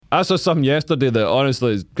I saw something yesterday that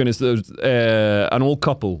honestly is going to. There's an old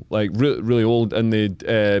couple, like really old, and they'd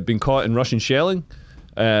been caught in Russian shelling,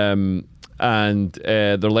 and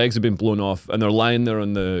their legs have been blown off, and they're lying there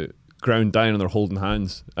on the ground dying, and they're holding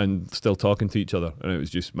hands and still talking to each other, and it was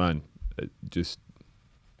just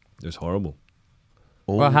it was horrible.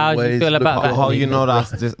 Well, how do you feel about that? How you know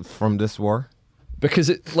that's from this war? Because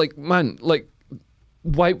it, like, man, like,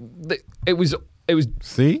 why it was.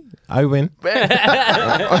 See, I win.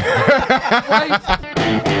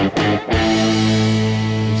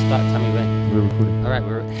 Start, tell me when. We're recording. All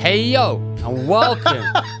right, hey yo, and welcome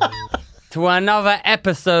to another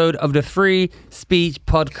episode of the Free Speech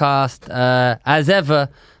Podcast. As ever,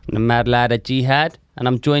 I'm the Mad Lad at Jihad, and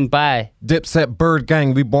I'm joined by Dipset Bird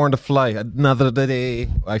Gang, we born to fly. Another day.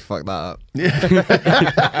 I fucked that up.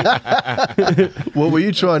 What were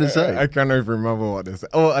you trying to say? I can't even remember what this.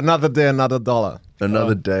 Oh, another day, another dollar.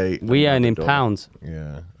 Another day. we earn in $1. pounds.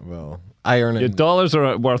 Yeah, well, I earn Your in, dollars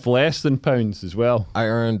are worth less than pounds as well. I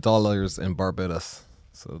earn dollars in Barbados.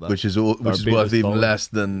 So that's, Which is worth even dollar. less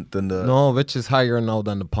than the no, which is higher now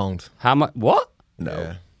than the pound. How much? What? no.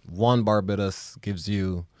 Yeah. One Barbados gives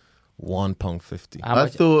you £1.50. How I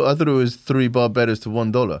much? thought it was $3 Barbados to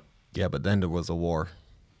 $1. Yeah, but then there was a war.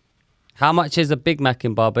 How much is a Big Mac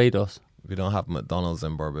in Barbados? We don't have McDonald's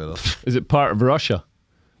in Barbados. Is it part of Russia?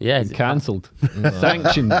 Yeah, Cancelled,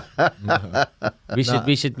 sanctioned. we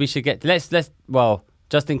should get. Let's. Well,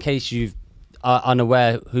 just in case you are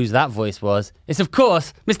unaware whose that voice was, it's of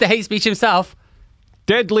course Mr. Hate Speech himself.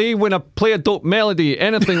 Deadly when I play a dope melody.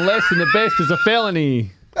 Anything less than the best is a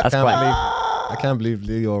felony. That's I can't believe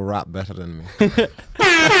Leo rap better than me. And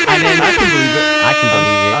then I can believe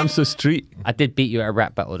it. I'm so street. I did beat you at a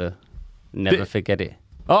rap battle though. Never forget it.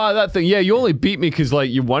 Oh, that thing. Yeah, you only beat me because like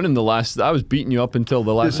you won in the last. I was beating you up until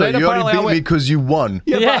the last. So Then you only apparently I beat me went- because you won.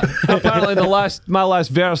 Yeah, but apparently my last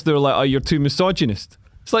verse, they were like, "Oh, you're too misogynist."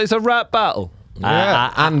 It's like it's a rap battle.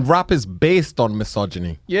 Yeah, and rap is based on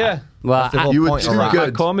misogyny. Yeah, Well, the whole You were point of too rap.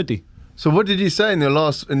 good. comedy. So what did you say in your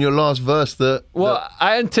last verse that? Well,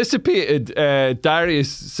 I anticipated Darius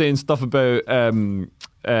saying stuff about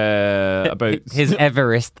his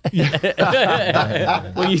Everest.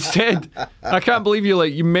 well, you said, I can't believe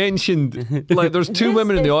you mentioned like there's two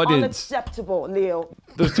women in the audience. Unacceptable, Leo.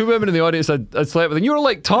 There's two women in the audience I'd slept with, and you were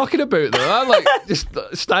like talking about them. I'm like just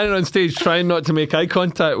standing on stage trying not to make eye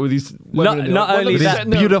contact with these women. in the Not audience. only One of them that- sitting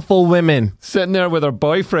there- Beautiful women. sitting there with her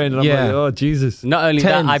boyfriend, and I'm Yeah. like, oh Jesus. Not only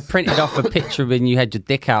Tens. that, I printed off a picture when you had your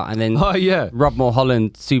dick out, and then Oh yeah. Rob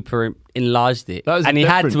Mulholland super enlarged it, That was and he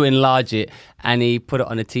had different. to enlarge it, and he put it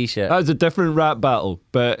on a T-shirt. That was a different rap battle,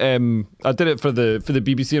 but I did it for the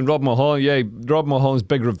BBC and Rob Mulholland. Yeah, Rob Mulholland's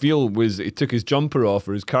big reveal was he took his jumper off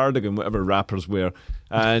or his cardigan, whatever rappers wear,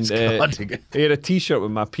 and cardigan. he had a T-shirt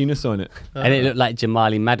with my penis on it. And it looked like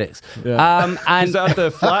Jamali Maddox. Yeah. And Because it had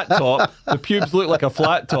the flat top, the pubes looked like a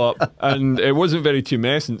flat top, and it wasn't very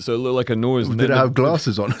tumescent, so it looked like a nose. And Did then it have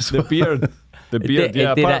glasses on as the well? beard? The beard, did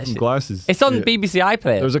yeah, apart actually. from glasses. it's on BBC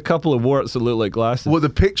iPlayer. There's a couple of warts that look like glasses. Well, the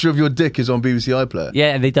picture of your dick is on BBC iPlayer.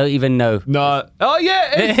 Yeah, and they don't even know. No. Oh,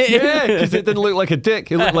 yeah. Yeah, because it didn't look like a dick.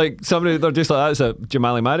 It looked like somebody, they're just like, that's a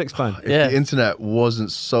Jamali Maddox fan. If Yeah. the internet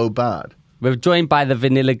wasn't so bad. We're joined by the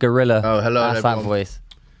Vanilla Gorilla. Oh, hello, That's that everyone. voice.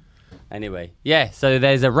 Anyway, yeah. So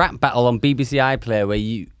there's a rap battle on BBC iPlayer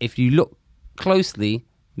where if you look closely,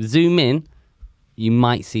 zoom in, you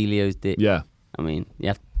might see Leo's dick. Yeah. I mean, you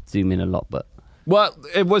have to zoom in a lot, but Well,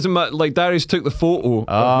 it wasn't like Darius took the photo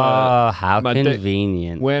of how my dick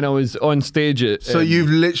convenient. when I was on stage at. So you've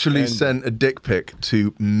literally sent a dick pic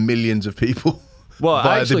to millions of people Well,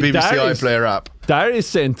 via actually, the BBC Darius- iPlayer app. Darius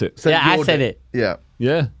sent it. Sent Yeah, I your said dick. it. Yeah.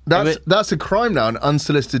 Yeah. That's a crime now, an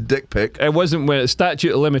unsolicited dick pic. It wasn't when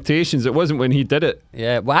statute of limitations. It wasn't when he did it.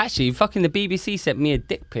 Yeah, well, actually, fucking the BBC sent me a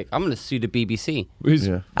dick pic. I'm gonna sue the BBC. It was-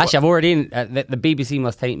 Yeah. Actually, I've already in. The BBC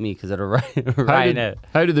must hate me because of the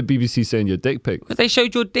How did the BBC send you a dick pic? Because they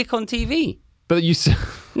showed your dick on TV. But you said.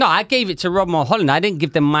 No, I gave it to Rob Mulholland. I didn't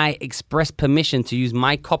give them my express permission to use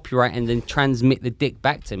my copyright and then transmit the dick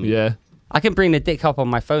back to me. Yeah. I can bring the dick up on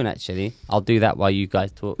my phone, actually. I'll do that while you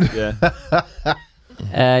guys talk. Yeah.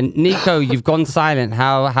 Nico, you've gone silent.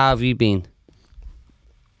 How have you been?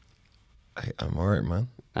 I'm alright, man.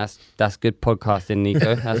 That's good podcasting,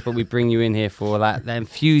 Nico. That's what we bring you in here for. Like that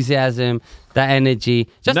enthusiasm, that energy.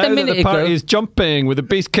 Just now a minute that the ago. party is jumping with the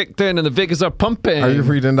bass kicked in and the Vegas are pumping. Are you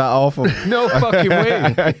reading that off of? No fucking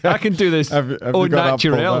way. I can do this Have you au got that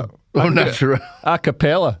pulled naturel. up? Oh, natural. A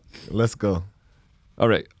cappella. Let's go. All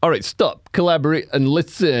right, stop, collaborate, and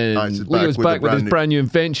listen. Nice, it's Leo's back back with his brand new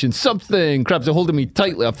invention. Something grabs a hold of me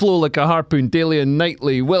tightly. I flow like a harpoon daily and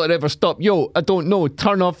nightly. Will it ever stop? Yo, I don't know.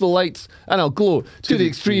 Turn off the lights and I'll glow. To the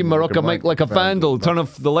extreme, I rock a mic like a vandal. Turn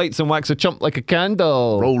off the lights and wax a chump like a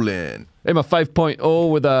candle. Rolling. In my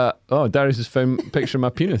 5.0 with a... Oh, Darius has found a picture of my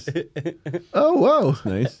penis. Oh, wow.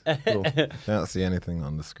 Nice. Cool. Can't see anything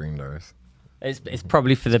on the screen, Darius. It's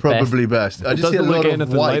probably for the Probably best. I It just see a doesn't lot look of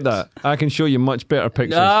anything white. like that. I can show you much better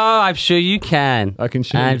pictures. best. Oh, I'm sure you can. I can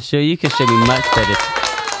show you. I'm sure you can show me much better.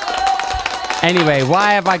 Anyway,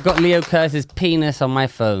 why have I got Leo Curse's penis on my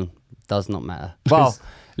phone? Does not matter. Well,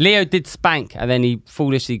 Leo did spank, and then he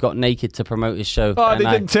foolishly got naked to promote his show. Oh, and they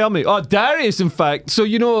I- didn't tell me. Oh, Darius, in fact. So,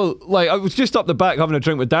 you know, like, I was just up the back having a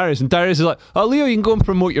drink with Darius, and Darius is like, oh, Leo, you can go and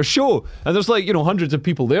promote your show. And there's, like, you know, hundreds of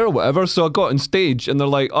people there or whatever. So I got on stage, and they're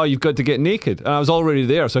like, oh, you've got to get naked. And I was already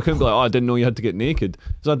there, so I couldn't be like, oh, I didn't know you had to get naked.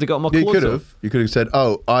 So I had to get my You clothes could off. have. You could have said,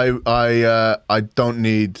 "Oh, I don't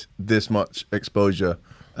need this much exposure,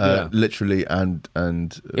 Yeah. literally." And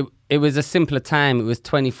It was a simpler time. It was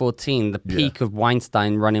 2014, the peak of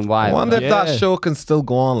Weinstein running I wild. wonder if Yeah. that show can still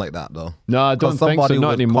go on like that, though. No, I don't 'Cause think so, somebody not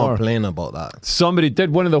would anymore. complain about that. Somebody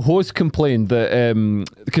did. One of the hosts complained that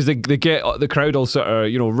because they get the crowd all sort of,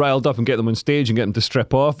 you know, riled up and get them on stage and get them to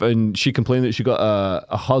strip off, and she complained that she got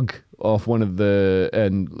a hug off one of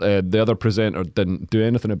the other presenter didn't do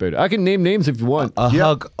anything about it. I can name names if you want. A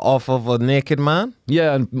hug off of a naked man,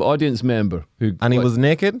 Yeah, an audience member who and he like- was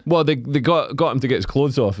naked. well, they got him to get his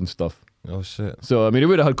clothes off and stuff. Oh shit! So I mean, he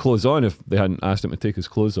would have had clothes on if they hadn't asked him to take his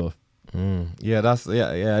clothes off. Yeah,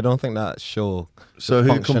 yeah. I don't think that show. So who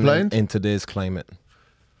function complained? in today's climate?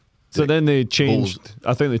 So then they changed.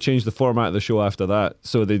 I think they changed the format of the show after that.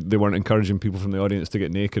 So they weren't encouraging people from the audience to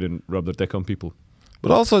get naked and rub their dick on people.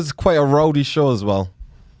 But also, it's quite a rowdy show as well.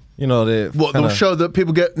 You know, they what they'll show that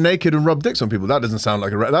people get naked and rub dicks on people. That doesn't sound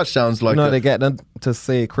like that sounds like. they get them to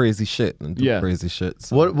say crazy shit and do Yeah. crazy shit.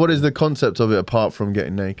 So. What is the concept of it apart from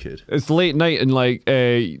getting naked? It's late night and like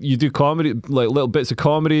you do comedy, like little bits of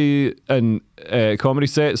comedy and comedy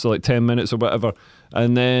sets, so like 10 minutes or whatever.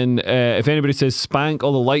 And then if anybody says spank,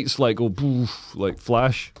 all the lights like go poof, like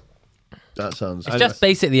flash. That sounds. It's just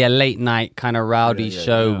basically a late night kind of rowdy Yeah,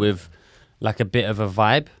 show yeah. with like a bit of a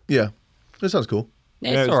vibe. Yeah, that sounds cool.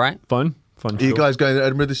 Yeah, it's all right. Fun Are you show. guys going to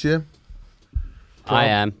Edinburgh this year? I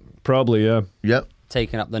am Probably, yeah. Yep.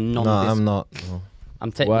 taking up the non. No, I'm not. No.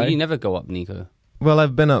 Well, Why? you never go up, Nico. Well,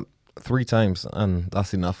 I've been up 3 times, and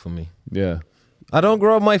that's enough for me. Yeah. I don't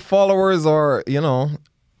grow my followers, or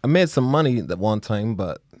I made some money at one time,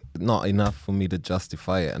 but not enough for me to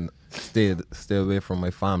justify it and stay away from my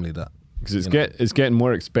family. That Because it's getting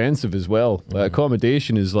more expensive as well. Like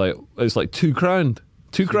accommodation is like it's like $2,000.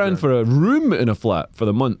 $2,000 for a room in a flat for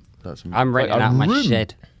the month. That's I'm renting a out my room.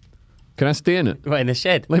 shed. Can I stay in it? What, in the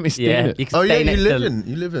shed? Let me stay yeah, in it. You can Oh stay yeah, next to-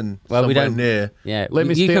 you live in Well, we somewhere don't- near. Yeah, Let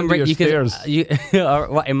me you stay can under rent- your you stairs.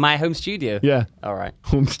 Can, what, in my home studio? Yeah. All right.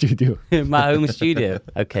 Home studio. My home studio.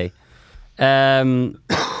 Okay. I'm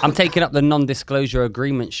taking up the non-disclosure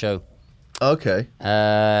agreement show. Okay.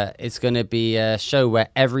 It's going to be a show where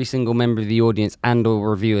every single member of the audience and or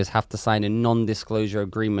reviewers have to sign a non-disclosure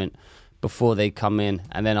agreement before they come in,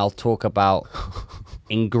 and then I'll talk about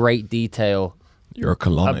in great detail. you're a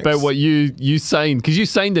colonics. About what you signed. Because you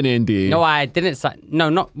signed an NDA. No, I didn't sign. No,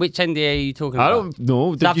 not which NDA are you talking I about? don't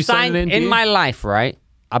know. Did So I've you sign signed an NDA? in my life, right?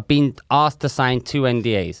 I've been asked to sign 2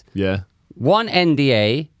 NDAs. Yeah. One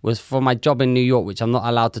NDA was for my job in New York, which I'm not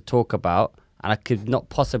allowed to talk about, and I could not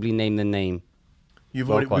possibly name the name. We've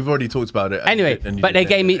Well, already talked about it. Anyway, and you but they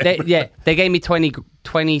didn't. gave me they gave me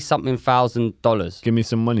 $20,000, Give me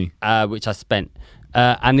some money. which I spent.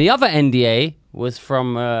 And the other NDA was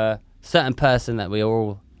from a certain person that we are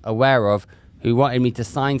all aware of, who wanted me to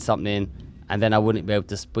sign something, and then I wouldn't be able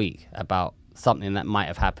to speak about something that might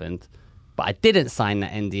have happened. But I didn't sign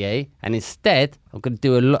that NDA, and instead I'm going to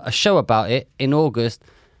do a show about it in August,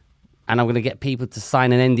 and I'm going to get people to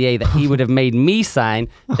sign an NDA that he would have made me sign.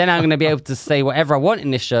 Then I'm going to be able to say whatever I want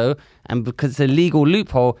in the show, and because it's a legal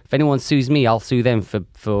loophole, if anyone sues me, I'll sue them for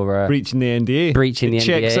Breaching the NDA. breaching the It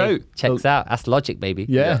checks NDA. out. Checks out. That's logic, baby.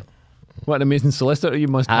 Yeah. What an amazing solicitor you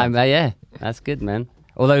must have. Yeah, that's good, man.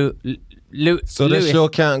 Although, so Lewis, this show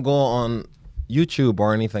can't go on YouTube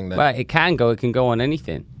or anything then. well, it can go on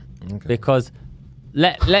anything, Okay. because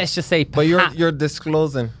let's just say. But you're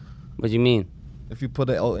disclosing What do you mean? if you put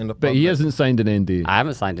it out in the But public. he hasn't signed an NDA. I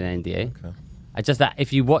haven't signed an NDA. Okay. I just that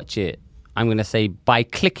if you watch it, I'm going to say by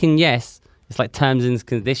clicking yes, it's like terms and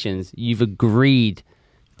conditions. You've agreed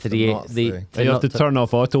to To not say. You have to turn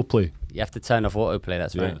off autoplay. You have to turn off autoplay.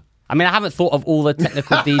 That's right. Yeah. I mean, I haven't thought of all the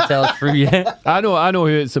technical details through yet. I know who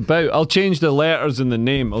it's about. I'll change the letters in the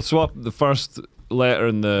name. I'll swap the first letter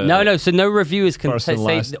in the. No. So no reviewers can First and say.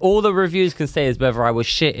 last. All the reviewers can say is whether I was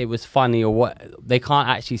shit, it was funny, or what. They can't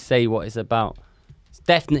actually say what it's about. It's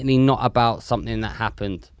definitely not about something that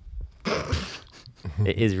happened.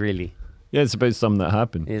 It is really. Yeah, it's about something that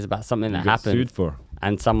happened. It is about something that You got happened. sued for.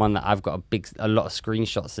 And someone that I've got a lot of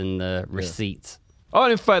screenshots in the receipts. Oh,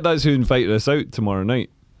 and in fact, that's who invited us out tomorrow night.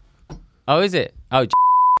 Oh, is it? Oh,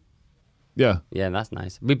 Yeah. yeah, that's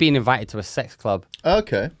nice. We've been invited to a sex club.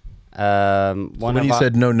 Okay. One When of you our-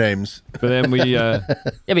 said no names, But then we yeah,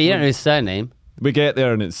 but you don't know his surname. we get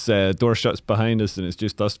there and it's door shuts behind us and it's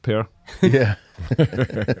just us pair. yeah.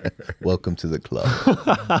 Welcome to the club.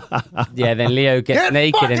 Yeah, then Leo gets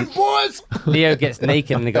naked and boys. Leo gets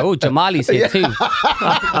naked and they go, "Oh, Jamali's here too."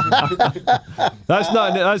 That's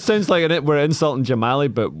not. That sounds like we're insulting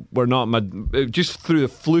Jamali, but we're not. Just through the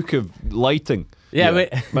fluke of lighting. Yeah,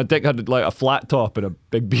 My dick had like a flat top and a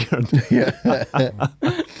big beard.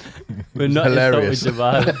 we're not Hilarious.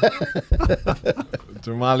 insulting Jamali.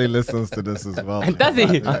 Jamali listens to this as well. Does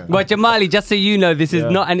he? But Jamali, just so you know, this is Yeah.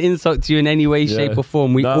 not an insult to you in any way, shape, or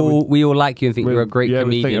form. We all like you and think you're a great We think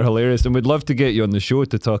comedian. you're hilarious, and we'd love to get you on the show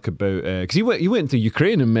to talk about because you went to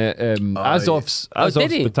Ukraine and met Azov's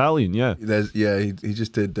did he? battalion. Yeah, He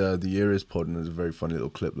just did the Years pod, and there's a very funny little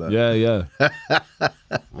clip there. yeah.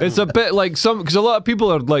 It's a bit like because a lot of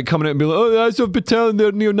people are like coming out and be like, "Oh, the Azov battalion,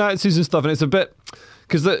 they're neo-Nazis and stuff," and it's a bit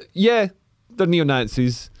because they're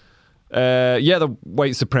neo-Nazis. They're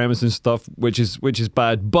white supremacists and stuff, which is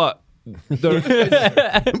bad, but it's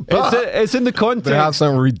in the context. They have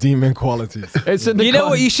some redeeming qualities. It's in the You know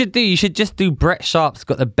what you should do? You should just do Brett Sharp's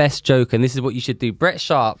got the best joke, and this is what you should do. Brett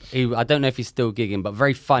Sharp, I don't know if he's still gigging, but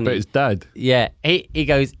very funny. But his dad. Yeah, he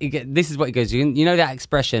goes. This is what he goes. You know that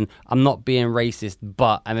expression? I'm not being racist,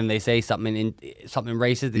 but, and then they say something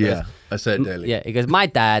racist. He Yeah, goes, I say it daily. Yeah, he goes. My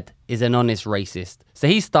dad is an honest racist. So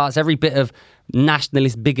he starts every bit of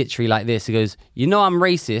nationalist bigotry like this. He goes, "You know I'm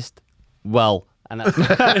racist. Well." And that's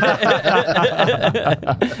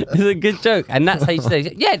it's a good joke, and that's how you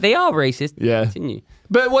say, yeah, they are racist. Yeah. Continue.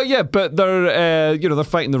 But but they're they're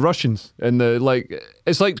fighting the Russians, and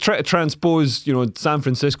it's like trying to transpose San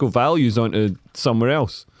Francisco values onto somewhere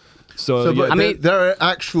else. So, But I mean- they're an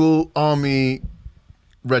actual army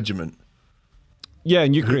regiment. yeah,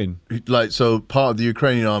 in Ukraine. Like, so part of the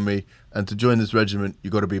Ukrainian army, and to join this regiment, you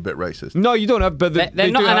got to be a bit racist. No, you don't have. But They're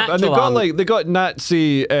they not do an have, and they've actual got army. they got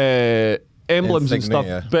Nazi emblems and stuff.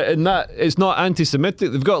 Insignia. But in that, it's not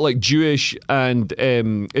anti-Semitic. They've got like Jewish and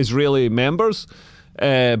Israeli members,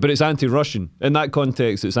 but it's anti-Russian. In that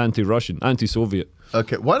context, it's anti-Russian, anti-Soviet.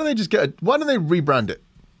 Okay, why don't they why don't they rebrand it?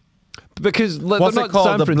 Because What's they're it not called?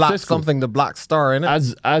 San The black Francisco. something, the black star,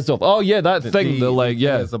 innit? As of that thing, the like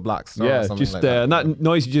it's a black star. yeah, or something just like that. and that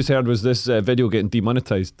noise you just heard was this video getting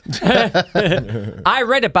demonetized. I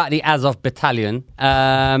read about the Azov battalion,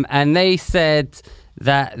 and they said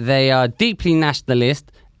that they are deeply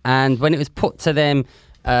nationalist. And when it was put to them,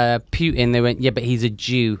 Putin, they went, "Yeah, but he's a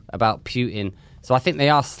Jew," about Putin. So I think they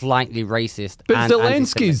are slightly racist. But and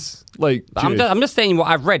Zelensky's like I'm Jewish. just saying what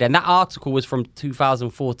I've read, and that article was from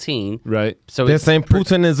 2014. Right. So They're it's saying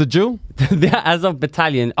Putin is a Jew? the Azov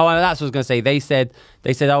battalion. Oh, and that's what I was going to say. They said,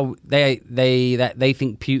 oh, they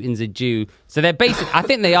think Putin's a Jew. So they're basically, I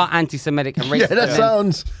think they are anti-Semitic and racist. Yeah, that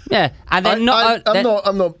sounds. Yeah, and they're not.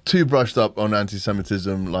 I'm not too brushed up on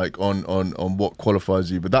anti-Semitism, like on what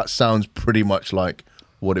qualifies you, but that sounds pretty much like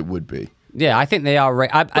what it would be. Yeah, I think they are.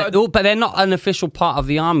 But they're not an official part of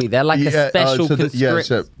the army. They're like a special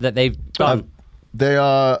conscript that they've done. They're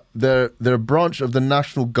a branch of the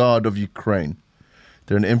National Guard of Ukraine.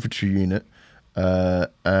 They're an infantry unit,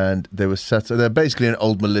 and they were set. So they're basically an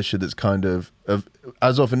old militia that's kind of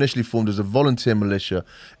Azov initially formed as a volunteer militia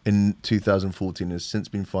in 2014, and has since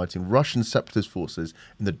been fighting Russian separatist forces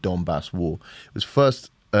in the Donbass War.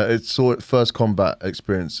 It saw its first combat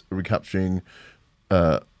experience recapturing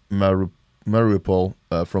Mariupol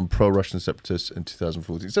from pro-Russian separatists in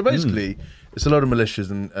 2014. So basically, it's a lot of militias,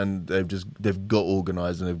 and they've got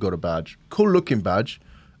organised and they've got a badge, cool-looking badge.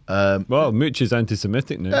 Well, Mooch is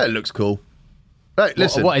anti-Semitic now. Yeah, it looks cool. Right,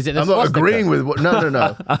 listen. What is it, the I'm not swastika? agreeing with what. No.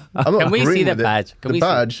 I'm not Can we see agreeing the with it. badge? Can the we see-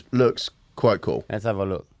 badge looks quite cool. Let's have a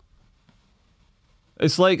look.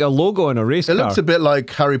 It's like a logo on a race It car. looks a bit like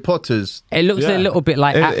Harry Potter's. It looks a little bit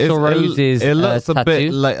like Axl Rose's It looks a tattoo.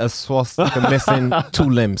 bit like a swastika missing two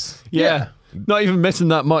limbs. Yeah. Not even missing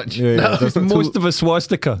that much. Yeah, Just most of a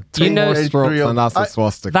swastika. Two You know- more strokes Adriel, and that's a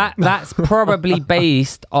swastika. That's probably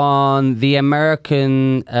based on the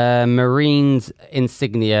American Marines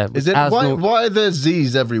insignia. Is it as why? nor- Why are there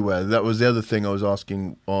Z's everywhere? That was the other thing I was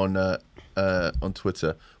asking on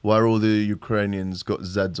Twitter. Why are all the Ukrainians got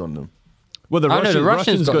Z's on them? Well, the Oh, no, the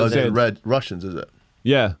Russians got Oh, Zs. is it red Russians? Is it?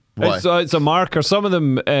 Yeah. Why? It's a marker. Some of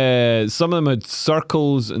them had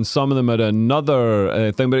circles, and some of them had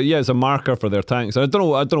another thing. But yeah, it's a marker for their tanks. I don't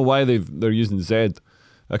know why they're using Z.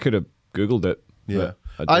 I could have googled it. Yeah.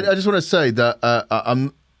 but I didn't. just want to say that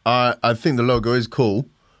I think the logo is cool,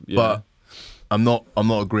 but I'm not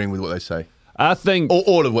agreeing with what they say. I think Or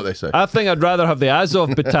all of what they say. I think I'd rather have the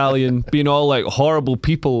Azov battalion being all like horrible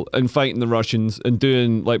people and fighting the Russians and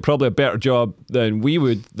doing like probably a better job than we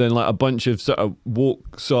would than like a bunch of sort of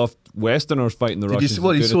woke, soft Westerners fighting the Did you Russians. see,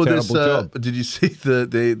 well, and you doing saw a this? terrible job. Did you see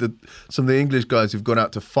the some of the English guys who've gone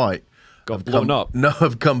out to fight? Got have blown come, up. No,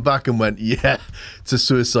 have come back and went, yeah, it's a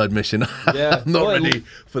suicide mission. Yeah. I'm not Well, ready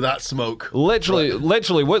for that smoke. Literally,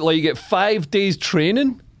 what? Like you get 5 days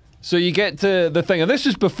training, so you get to the thing. And this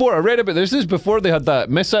is before I read about this. This is before they had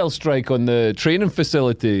that missile strike on the training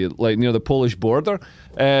facility, like near the Polish border.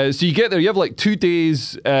 So you get there, you have like 2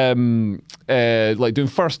 days, like doing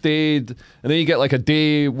first aid, and then you get like a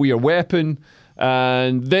day with your weapon.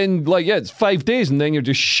 And then, like, yeah, it's 5 days, and then you're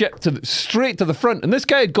just shipped straight to the front. And this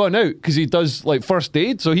guy had gone out because he does like first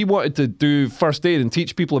aid, so he wanted to do first aid and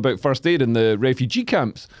teach people about first aid in the refugee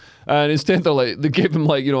camps. And instead, they gave him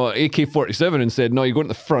like AK-47 and said, "No, you're going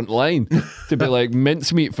to the front line to be like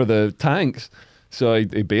mincemeat for the tanks." So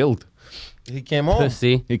he bailed. He came home.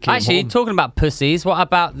 Pussy. He came Actually, home. talking about pussies, what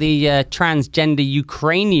about the transgender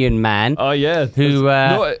Ukrainian man? Oh yeah, Who,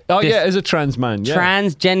 no, oh this yeah, is a trans man. Yeah.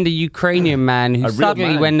 Transgender Ukrainian man who A real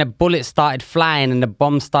suddenly, man. when the bullets started flying and the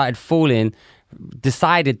bombs started falling,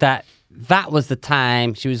 decided that was the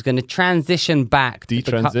time she was going to transition back.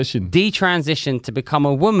 Detransition to become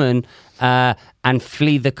a woman and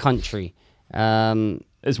flee the country.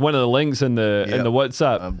 It's one of the links in the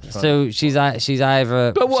WhatsApp. So she's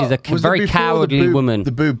either But what- she's a Was it very before cowardly woman.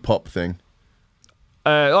 The boob pop thing.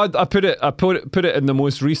 I put it in the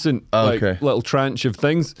most recent Okay. little tranche of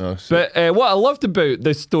things. Oh, sick. But what I loved about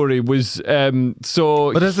this story was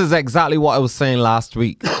so But this is exactly what I was saying last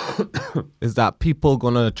week. Is that people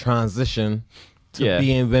gonna transition to Yeah.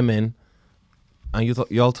 being women? And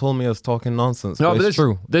y'all told me I was talking nonsense. No, but but it's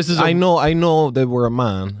true. this is a- I know they were a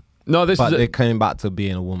man, no, this but is they came back to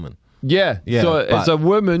being a woman. yeah. So it's but a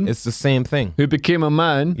woman It's the same thing. who became a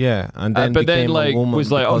man. Yeah, and then but then became like a woman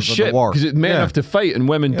was like, oh because of shit, the war. because men Yeah. have to fight and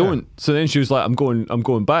women Yeah. don't. So then she was like, I'm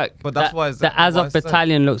going back. But that's why The Azov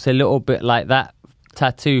battalion looks a little bit like that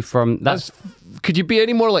tattoo from that's Could you be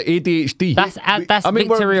any more like ADHD? that's I mean,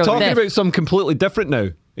 Victory we're of talking Death. about something completely different now.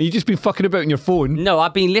 And you just been fucking about on your phone. No,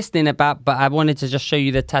 I've been listening about, but I wanted to just show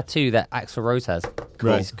you the tattoo that Axl Rose has.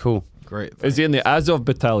 Right. It's cool. Great. Is he in the Azov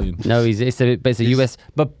battalion? No, it's a US.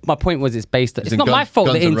 But my point was, it's based. It's in not my fault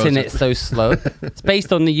the Guns N' Roses. internet's so slow. It's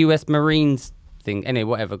based on the US Marines thing. Anyway,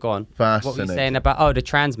 whatever. Go on. What were you Fascinating. saying about the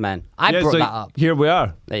trans man? I brought so that up. Here we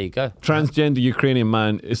are. There you go. Transgender Ukrainian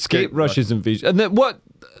man escaped Escaped Russia's invasion. And then what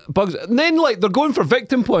bugs? And then like they're going for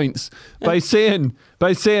victim points by saying,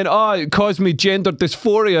 oh, it caused me gender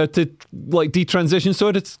dysphoria to like detransition so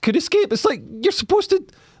it could escape. It's like you're supposed to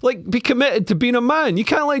like be committed to being a man. You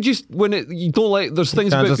can't like just when you don't like. There's things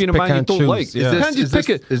can't about just being a pick man you and don't choose, like. yeah. You can't just pick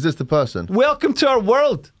it. Is this the person? Welcome to our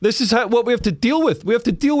world. This is what we have to deal with. We have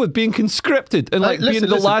to deal with being conscripted and like Listen, being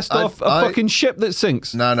the listen, last off a fucking ship that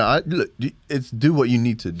sinks. No. Look, it's do what you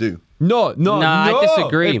need to do. No. I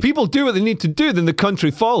disagree. If people do what they need to do, then the country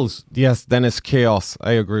falls. Yes, then it's chaos.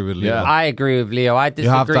 I agree with Leo. Yeah. I agree with Leo. I You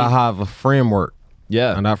disagree. have to have a framework,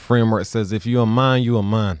 Yeah. and that framework says if you're a man, you're a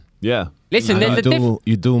man. Yeah. Listen, And there's a difference.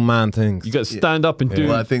 you do man things. You got to stand up and do,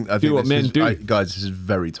 Well, I think do what this men is, do. guys, this is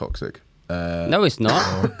very toxic. No, it's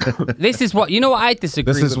not. This is what I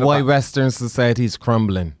disagree. This is with why about- Western society is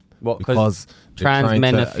crumbling. What, 'cause Because they're trans trying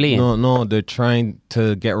men to- are fleeing? No, they're trying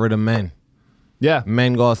to get rid of men. yeah.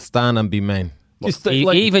 Men gotta stand and be men. Just,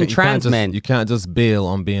 even You can't trans just- men. You can't just bail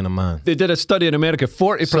on being a man. they did a study in America.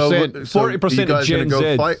 40% So you of guys Gen gonna go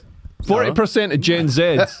Zs. fight? 40% of Gen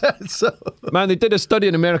Zs. So, Man, they did a study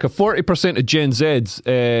in America. 40% of Gen Zs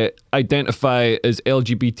identify as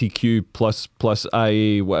LGBTQ plus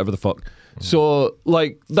IA, whatever the fuck. So,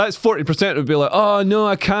 like, that's 40% would be like, oh, no,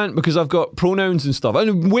 I can't because I've got pronouns and stuff.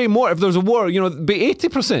 And way more, if there's a war, it'd be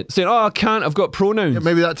 80% saying, oh, I can't, I've got pronouns.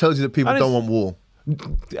 maybe that tells you that people And don't it's- want war.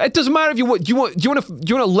 It doesn't matter if you want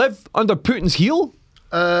to live under Putin's heel?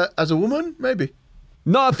 As a woman, maybe.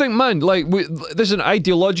 No, I think, man, like this is an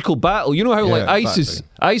ideological battle. You know how like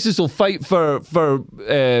ISIS will fight for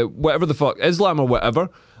whatever the fuck, Islam or whatever.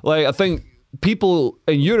 Like I think people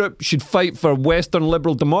in Europe should fight for Western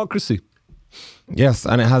liberal democracy. Yes,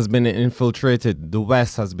 and it has been infiltrated. The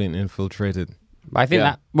West has been infiltrated. I think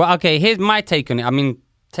that. Well, okay. Here's my take on it. I mean,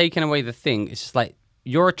 taking away the thing, it's just like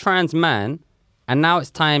you're a trans man, and now it's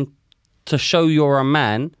time to show you're a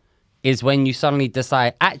man. Is when you suddenly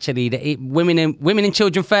decide, actually, that women and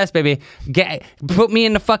children first, baby. Put me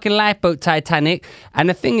in the fucking lifeboat, Titanic. And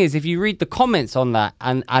the thing is, if you read the comments on that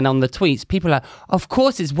and on the tweets, people are like, of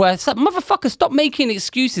course it's worth. Motherfucker, stop making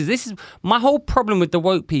excuses. This is my whole problem with the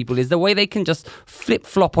woke people is the way they can just flip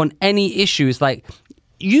flop on any issue. It's like,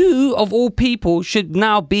 you, of all people, should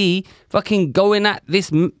now be fucking going at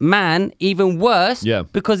this man even worse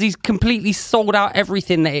because he's completely sold out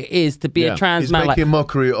everything that it is to be a trans he's man. He's making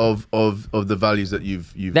mockery of the values that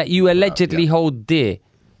you allegedly hold dear.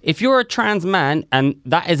 If you're a trans man and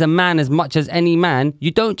that is a man as much as any man,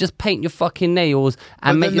 you don't just paint your fucking nails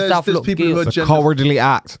and make yourself look good. It's a cowardly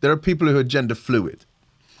act. There are people who are gender fluid.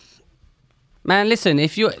 Man, listen,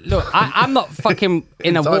 if you look, I'm not fucking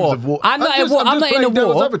in a war. I'm not in a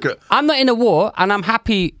war. I'm not in a war, and I'm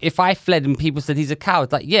happy if I fled and people said he's a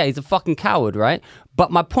coward. Like, yeah, he's a fucking coward, right?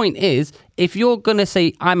 But my point is, if you're gonna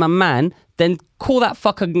say I'm a man, then call that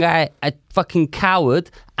fucking guy a fucking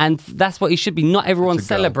coward, and that's what he should be. Not everyone's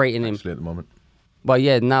celebrating him. Actually, at the moment. Well,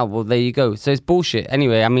 yeah, now, well, there you go. So it's bullshit.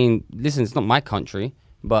 Anyway, I mean, listen, it's not my country,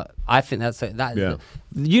 but I think that's it.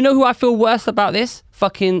 You know who I feel worse about this?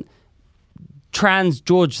 Fucking trans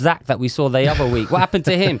George Zach that we saw the other week. What happened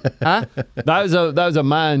to him? Huh? That was a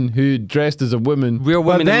man who dressed as a woman. Real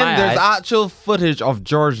woman. But in then my there's eyes. actual footage of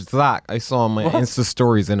George Zach I saw on my Insta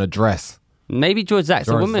stories in a dress. Maybe George Zach's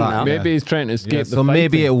a woman now. Maybe he's trying to escape the So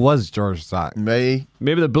maybe fighting. it was George Zach. Maybe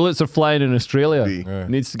the bullets are flying in Australia. Yeah.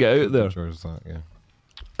 Needs to get out there. George Zach, yeah.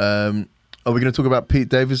 Are we going to talk about Pete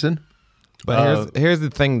Davidson? But here's the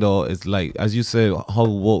thing though, is like, as you say, how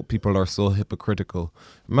woke people are so hypocritical.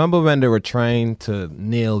 Remember when they were trying to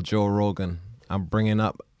nail Joe Rogan and bringing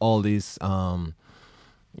up all these,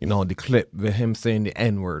 the clip with him saying the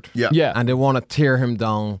N-word. Yeah. And they want to tear him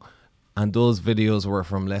down. And those videos were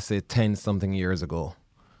from, let's say, 10-something years ago.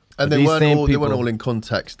 And they weren't all in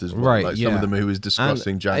context as well. Right, like some of them who was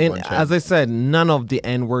discussing Django and Unchained. as I said, none of the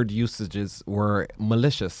N-word usages were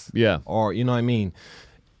malicious. Yeah. Or, you know what I mean,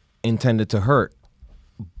 intended to hurt.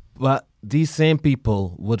 But these same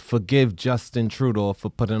people would forgive Justin Trudeau for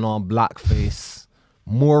putting on blackface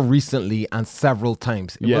more recently and several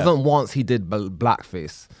times. It wasn't once he did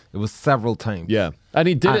blackface. It was several times. Yeah. And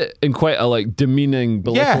he did it in quite a demeaning,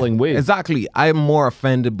 belittling way. Exactly. I'm more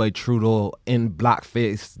offended by Trudeau in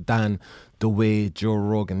blackface than the way Joe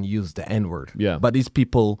Rogan used the N-word. Yeah. But these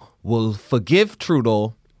people will forgive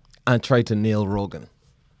Trudeau and try to nail Rogan.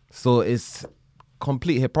 So it's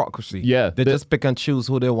complete hypocrisy. Yeah. They just pick and choose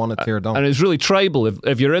who they want to tear down. And it's really tribal.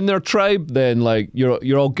 If you're in their tribe, then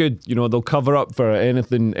you're all good. You know, they'll cover up for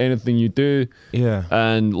anything you do. Yeah.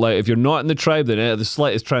 And if you're not in the tribe, then the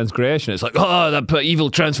slightest transgression, it's like, oh, that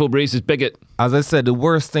evil transphobe racist bigot. As I said, the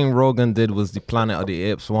worst thing Rogan did was the Planet of the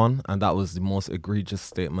Apes one, and that was the most egregious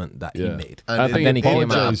statement that he made. And I think then he came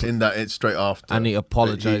apologized. out in that it's straight after. And he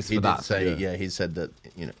apologized he for did that. Say, he said that,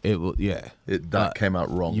 that came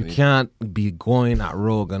out wrong. You can't be going at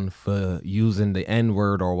Rogan for using the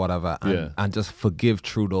N-word or whatever and just forgive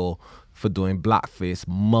Trudeau for doing blackface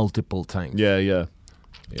multiple times. Yeah.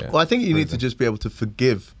 Well, I think you need to just be able to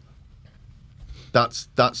forgive. That's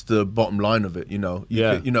the bottom line of it, you know.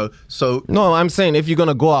 So no, I'm saying if you're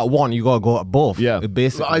gonna go at one, you gotta go at both. Yeah,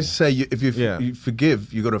 basically. I say if you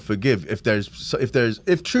forgive, you gotta forgive.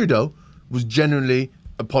 If Trudeau was genuinely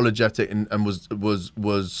apologetic and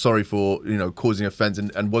was sorry for causing offense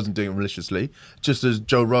and wasn't doing it maliciously, just as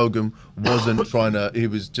Joe Rogan wasn't he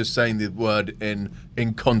was just saying the word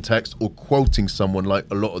in context or quoting someone like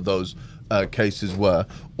a lot of those cases were,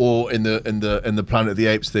 or in the Planet of the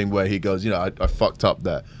Apes thing where he goes, I fucked up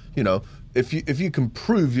there. If you can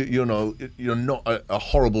prove you're not a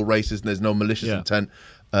horrible racist and there's no malicious intent,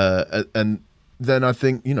 and then I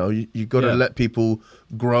think you got to let people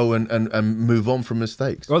grow and move on from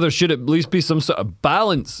mistakes. Or there should at least be some sort of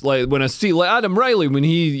balance. Like when I see Adam Riley when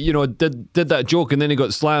he did that joke and then he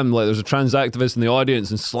got slammed. There's a trans activist in the audience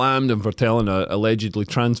and slammed him for telling a allegedly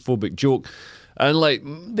transphobic joke. And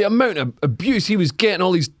the amount of abuse he was getting,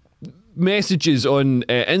 all these messages on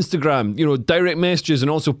Instagram, direct messages and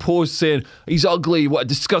also posts saying he's ugly, what a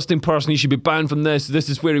disgusting person, he should be banned from this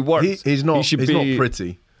is where he works. He's not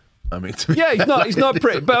pretty. I mean, to be Yeah, he's not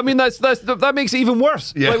pretty, but I mean that makes it even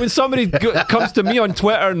worse. Yeah. Like when somebody comes to me on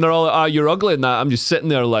Twitter and they're all like, "Ah, you're ugly," and that, I'm just sitting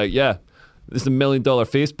there like, "Yeah, this is $1 million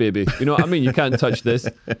face, baby." You know what I mean? You can't touch this.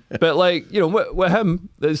 But like, you know, with him,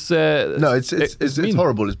 it's no, it's mean.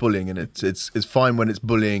 horrible. It's bullying, and it's fine when it's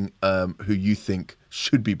bullying who you think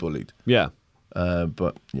should be bullied. Yeah,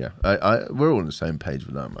 But yeah, we're all on the same page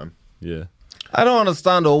with that, man. yeah. I don't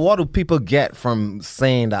understand though. What do people get from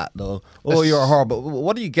saying that though? Oh, you're horrible.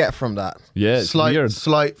 What do you get from that? Yeah, it's weird.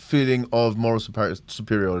 Slight feeling of moral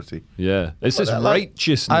superiority. Yeah, it's just like,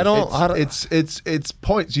 righteousness. I don't. It's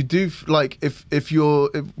points you do like if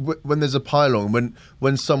when there's a pylon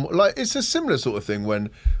when some like it's a similar sort of thing when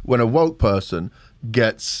a woke person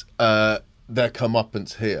gets their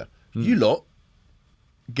comeuppance here, you lot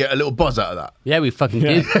get a little buzz out of that. Yeah, we fucking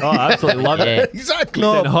do. Oh, I absolutely love it. Exactly.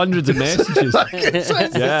 Send hundreds of messages. It's the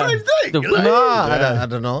same thing. The- Like, I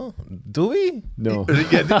don't know. Do we? No.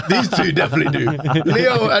 yeah, these two definitely do.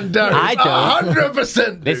 Leo and Darius, I don't.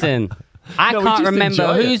 100%. do. Listen, I No, we can't just remember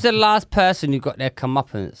enjoy who's the last person who got their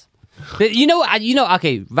comeuppance. But you know,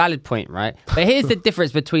 okay, valid point, right? But here's the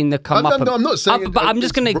difference between the comeuppance. I'm not saying but I'm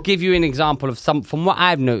just it's going to give you an example of from what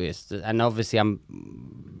I've noticed, and obviously I'm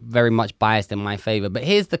very much biased in my favor. But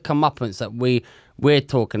here's the comeuppance that we're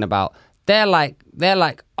talking about. They're like,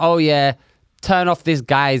 oh yeah, turn off this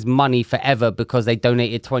guy's money forever because they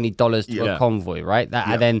donated $20 to Yeah. a convoy, right?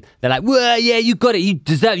 And then they're like, well, yeah, you got it. You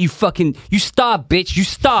deserve, you starve, bitch. You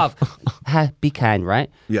starve. Be kind, right?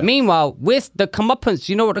 Yeah. Meanwhile, the comeuppance,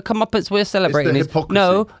 you know what the comeuppance we're celebrating is? hypocrisy.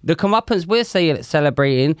 No, the comeuppance we're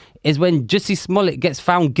celebrating is when Jussie Smollett gets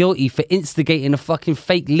found guilty for instigating a fucking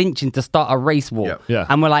fake lynching to start a race war. Yeah. Yeah.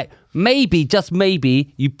 And we're like, maybe, just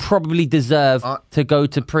maybe, you probably deserve to go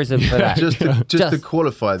to prison for that. just to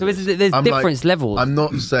qualify So this, there's I'm difference levels. I'm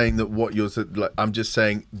not saying that what you're like. I'm just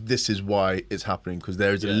saying this is why it's happening because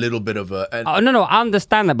there is a little bit of a. Oh, no, I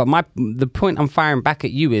understand that, but the point I'm firing back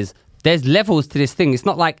at you is there's levels to this thing. It's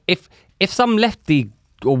not like if some lefty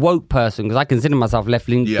or woke person, because I consider myself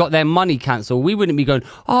left-leaning, Yeah. got their money cancelled, we wouldn't be going,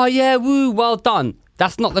 oh yeah, woo, well done.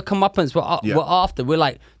 That's not the comeuppance we're after. We're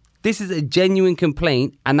like, this is a genuine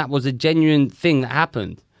complaint, and that was a genuine thing that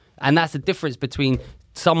happened. And that's the difference between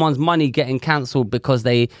someone's money getting cancelled because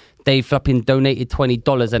they flipping donated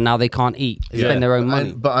 $20 and now they can't eat, spend their own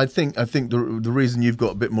money. But I think the reason you've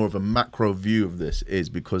got a bit more of a macro view of this is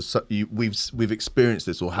because we've experienced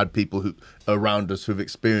this or had people who around us who've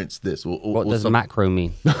experienced this. Or What does macro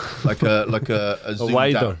mean? like a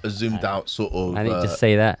wider. zoomed out sort of. I didn't just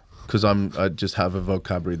say that. Because I just have a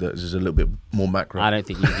vocabulary that is just a little bit more macro. I don't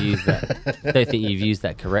think you've used that. I don't think you've used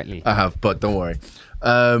that correctly. I have, but don't worry.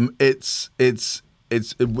 It's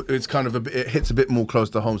kind of it hits a bit more close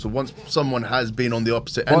to home. So once someone has been on the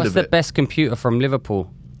opposite end What's of the it, best computer from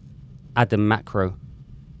Liverpool? Adam Macro.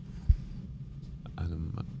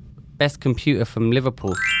 Best computer from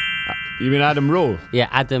Liverpool. You mean Adam Rowe? Yeah,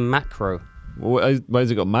 Adam Macro. Why has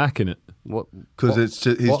it got Mac in it? What? because what- it's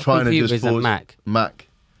just, he's what trying to computer just is a force Mac? Mac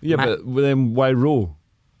Yeah, Mac. but then why Rowe?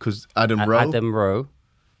 because Adam Rowe. Adam Rowe.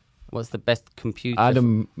 What's the best computer?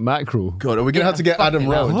 Adam Macro. God, are we gonna have to get Adam fucking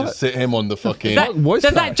Rowe and hell. just sit him on the fucking?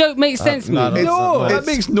 Does that joke make sense to me? No, that It's-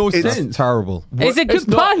 makes no it's- sense. Terrible. It's a good It's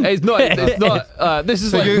not. pun. It's not. It's not. This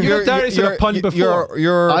is like you know, Darius had a pun before.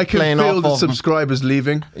 You're I can playing feel off the of subscribers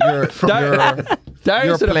leaving. you're Darius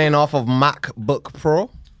you're had a- playing off of MacBook Pro.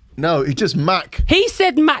 No, he just Mac. He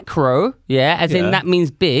said macro, yeah, as in Yeah. that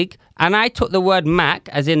means big. And I took the word Mac,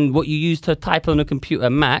 as in what you use to type on a computer,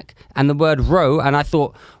 Mac, and the word Rowe. And I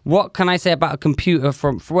thought, what can I say about a computer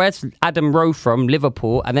from, where's Adam Rowe from?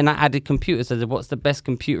 Liverpool. And then I added computer, so I said, what's the best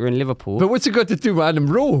computer in Liverpool? But what's it got to do with Adam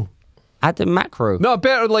Rowe? Adam Macro. No,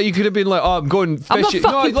 better like you could have been like, oh, I'm going fishing. I'm not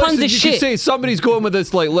fucking no, puns listen, as you shit. could say somebody's going with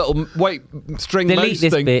this like little white string Delete mouse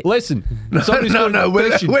this thing. bit. Listen, somebody's No, going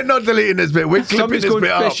we're fishing. not deleting this bit. We're clipping Somebody's this going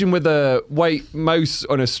bit out. fishing with a white mouse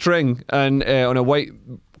on a string and on a white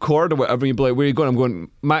cord or whatever. You'd be like, where are you going? I'm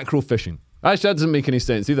going macro fishing. Actually, that doesn't make any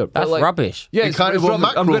sense either. But, That's like, rubbish. Yeah, It it's, kind it's of what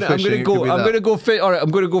rubbish. I'm macro gonna fishing go. could be I'm that. gonna go fish. All right,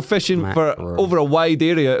 I'm gonna go fishing for Macro. over a wide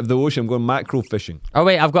area of the ocean. I'm going macro fishing. Oh,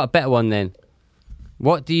 wait, I've got a better one then.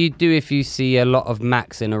 What do you do if you see a lot of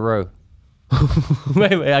Macs in a row?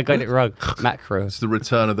 wait, I got it wrong. Macro. It's the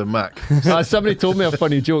return of the Mac. Somebody told me a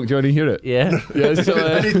funny joke. Do you want to hear it? Yeah. Yeah. So,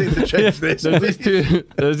 Anything to change this.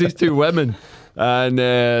 there's these two women, and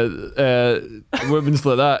women's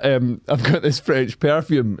like that. I've got this French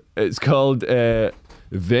perfume. It's called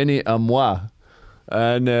Venez à moi,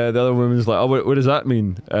 And the other woman's like, "Oh, what does that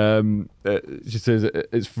mean?" She says,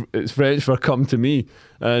 "It's French for come to me."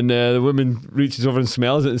 And the woman reaches over and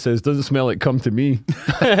smells it and says, "Doesn't smell like come to me."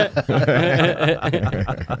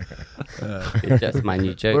 That's my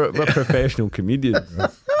new joke. We're professional comedians.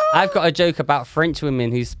 I've got a joke about French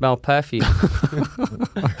women who smell perfume.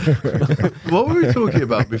 What were we talking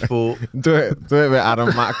about before? Do it with Adam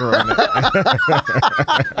Macron.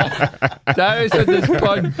 Darren said this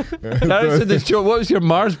pun. Darren said this joke. What was your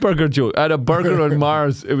Mars burger joke? I had a burger on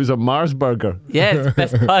Mars. It was a Mars burger. Yeah, it's the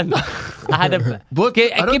best pun. I had a. What? I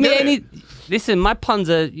don't Give me get any. it. Listen, my puns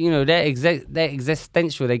are, they're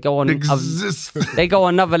existential. They go on. Exist. They go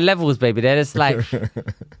on other levels, baby. They're just like.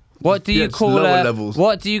 What do you it's call lower a levels.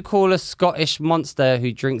 What do you call a Scottish monster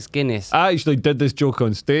who drinks Guinness? I actually did this joke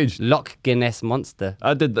on stage. Loch Guinness monster.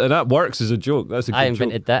 I did, and that works as a joke. That's a good I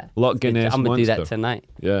invented joke. that. Loch Guinness I'm gonna do that monster. tonight.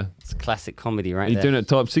 Yeah. It's classic comedy, right Are you there. doing it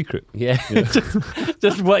top secret? Yeah.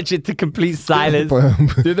 just watch it to complete silence.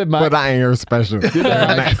 Do the Mac. Put that in your special. Your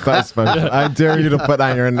next up special. I dare you to put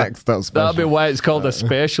that in your next up special. That'll be why it's called a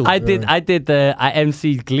special. I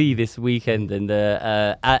emceed Glee this weekend, and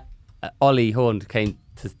Ollie Horn came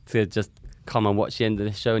to just come and watch the end of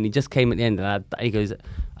the show, and he just came at the end, and he goes,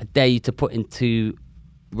 "I dare you to put in two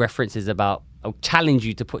references about. I'll challenge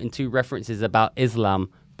you to put in two references about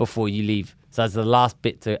Islam before you leave." So that's the last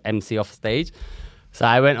bit to MC off stage. So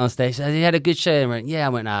I went on stage. So he had a good show. And I went, yeah. I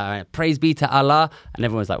went, praise be to Allah. And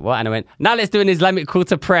everyone was like, what? And I went, now let's do an Islamic call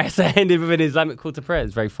to prayer. So I ended with an Islamic call to prayer.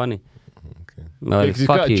 It's very funny. Okay. No, Because you've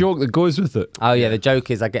fuck got a you. joke that goes with it. Oh yeah, the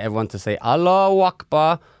joke is I get everyone to say Allahu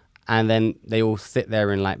Akbar, and then they all sit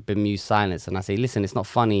there in like bemused silence, and I say, listen, it's not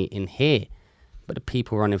funny in here, but the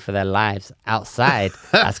people running for their lives outside,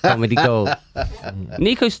 that's comedy gold.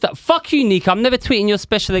 Nico, stop. Fuck you, Nico. I'm never tweeting your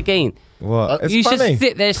special again. What? It's you funny. should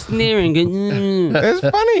sit there sneering. Going, It's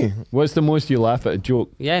funny. What's the most you laugh at a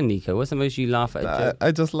joke? Yeah, Nico. What's the most you laugh at a joke?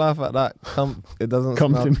 I just laugh at that. It doesn't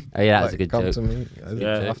Come smell to me. Oh yeah, that was like a good come joke. to me. I just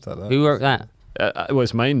Yeah. laughed at that. Who wrote that? Well,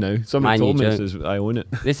 it's mine now. Someone My told new me joke. this is, I own it.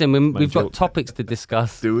 Listen, we've got joke. topics to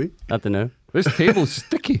discuss. Do we? I don't know. This table's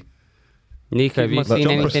sticky. Nico, have you my seen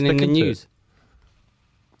jumper anything in the sticking to it. news?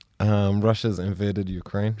 Russia's invaded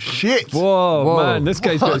Ukraine. Shit. Whoa, man, this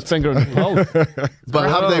guy's got his finger on the pulse. But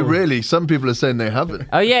have they Whoa. really? Some people are saying they haven't.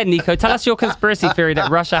 Oh yeah, Nico, tell us your conspiracy theory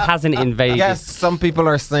that Russia hasn't invaded. Yes, some people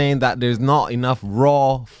are saying that there's not enough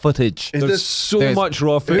raw footage. Is There's this so there's- much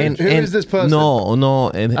raw footage. Who is this person?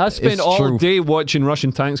 No. I spent it's all true. day watching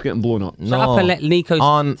Russian tanks getting blown up. Shut up and let Nico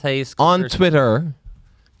on say his on conspiracy. Twitter,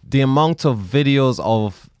 the amount of videos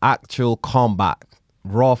of actual combat,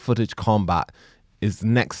 raw footage combat, is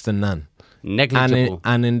next to none. Negligible.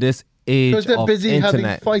 And in this age Because they're of busy having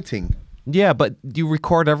internet, fighting. yeah, but you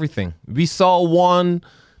record everything. We saw one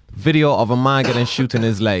video of a man getting shot in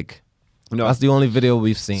his leg. No. That's the only video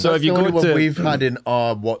we've seen. So That's if you the only go one to we've had in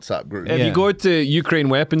our WhatsApp group. If Yeah. you go to Ukraine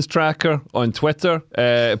Weapons Tracker on Twitter,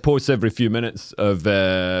 it posts every few minutes of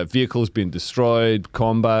vehicles being destroyed,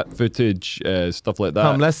 combat footage, stuff like that.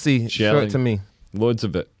 Come, let's see. Show Shelling. it to me. Loads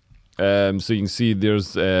of it. So you can see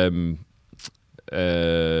there's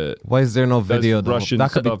Why is there no there's video? Though? Russian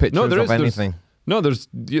That could be stuff. pictures there of is, there's- anything. No,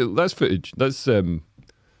 that's footage. That's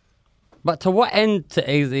But to what end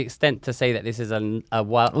is the extent to say that this is a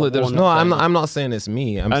wild? Look, there's No, I'm not saying it's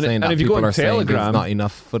me. I'm And- saying and that if you go people on are saying Telegram- there's not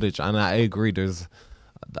enough footage, and I agree. There's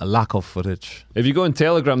a lack of footage. if you go on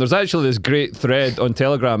Telegram, there's actually this great thread on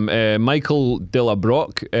Telegram. Michael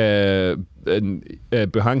Delabrock in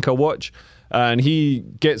Buhanka Watch, and he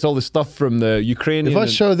gets all the stuff from the Ukrainian. If I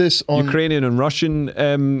show this on Ukrainian and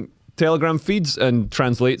Russian Telegram feeds and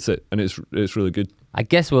translates it, and it's really good. I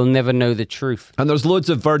guess we'll never know the truth. And there's loads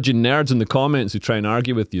of virgin nerds in the comments who try and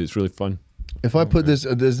argue with you. It's really fun. if I put this,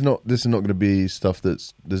 this is not going to be stuff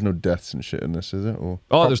there's no deaths and shit in this, is it? Or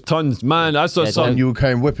Oh, there's tons, man. I saw Yeah, some. on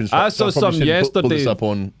Ukraine weapons. I saw some Pull this yesterday. up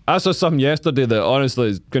on. I saw some yesterday that honestly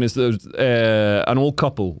is going to. There's an old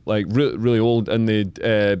couple, like really old, and they'd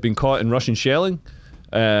been caught in Russian shelling,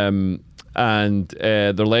 and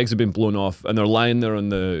their legs have been blown off, and they're lying there on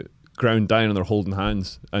the ground dying, and they're holding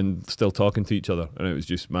hands and still talking to each other, and it was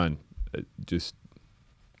just, man, it's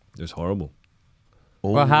horrible.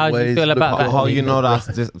 Well, how do you Always feel look about at that? How you know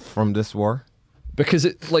that's from this war? Because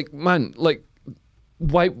it, like, man, like,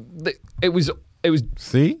 why it was.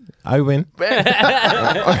 See, I win.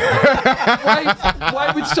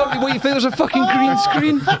 Why would somebody? What, you think there's a fucking green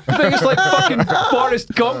screen? You think it's like fucking Forrest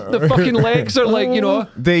Gump? The fucking legs are like, you know,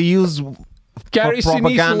 They use Gary for Sinise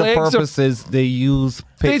propaganda legs are. purposes. They use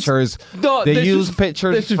pictures. No, they this use is-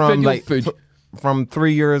 pictures this is from video like footage. from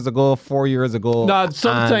 3 years ago, 4 years ago. Nah, and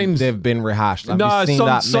sometimes- they've been rehashed. I've Nah, seen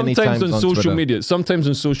that many sometimes times on on social Twitter. media. Sometimes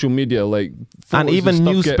on social media, like And photos even stuff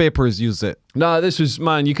get- newspapers use it. Nah, this was,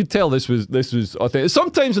 man. You could tell this was authentic.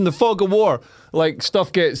 Sometimes in the fog of war, like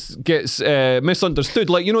stuff gets misunderstood.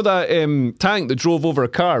 Like you know that tank that drove over a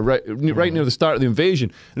car right near the start of the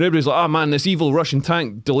invasion, and everybody's like, "Oh man, this evil Russian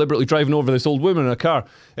tank deliberately driving over this old woman in a car."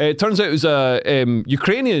 It turns out it was a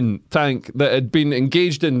Ukrainian tank that had been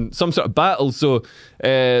engaged in some sort of battle. So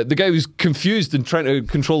the guy was confused and trying to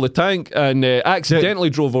control the tank, and accidentally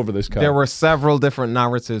drove over this car. There were several different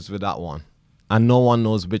narratives with that one. And no one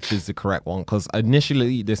knows which is the correct one, because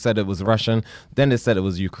initially they said it was Russian, then they said it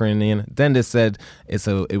was Ukrainian, then they said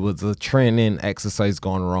it was a training exercise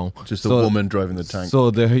gone wrong. Just a woman driving the tank. So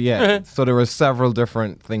so there were several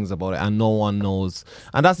different things about it, and no one knows.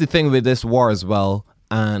 And that's the thing with this war as well,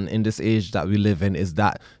 and in this age that we live in, is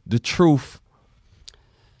that the truth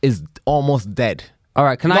is almost dead. All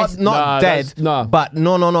right, can I? Not Nah, dead, that's- nah. but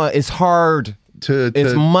no, it's hard.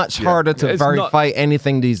 It's much harder to It's verify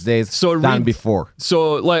anything these days So than read- before.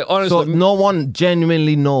 So like So honestly, no one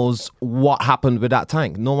genuinely knows what happened with that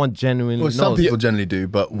tank. No one genuinely Well, some knows. people generally do,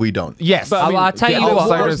 but we don't. Yes, but I mean, I'll tell the you what, the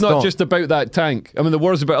outsiders war's not don't. just about that tank. I mean, the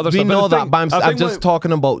war's about other We stuff. know the that, thing- but I I'm think just what-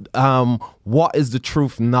 talking about what is the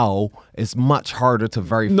truth now is much harder to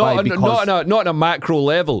verify Not because not on a macro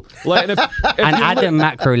level. Like, and and at a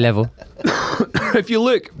macro level, if you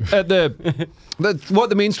look at what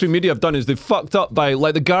the mainstream media have done is they've fucked up by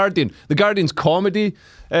like the Guardian. The Guardian's comedy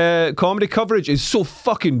coverage is so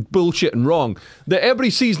fucking bullshit and wrong that everybody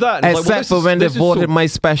sees that. And is like, well, except for when they this is voted so- my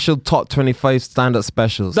special top 25 stand-up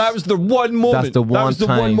specials. That was the one moment. That's the one that was the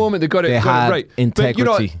one time moment they got they it had right.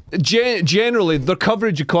 integrity. But you know, generally their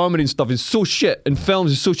coverage of comedy and stuff is so shit, and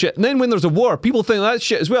films is so shit. And then when there's a war, people think that's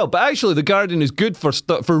shit as well. But actually, the Guardian is good for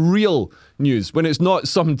real news when it's not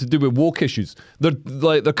something to do with woke issues. They're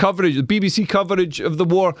like the coverage, the BBC coverage of the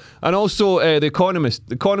war, and also the Economist.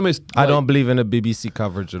 The Economist. I like- don't believe in the BBC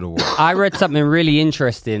coverage of the war. I read something really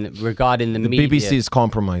interesting regarding the media. BBC is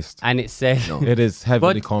compromised. and it said It is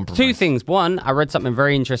heavily But compromised. two things. One, I read something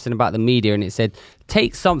very interesting about the media, and it said,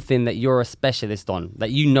 take something that you're a specialist on,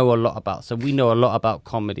 that you know a lot about. So we know a lot about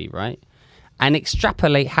comedy, right? And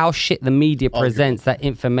extrapolate how shit the media presents that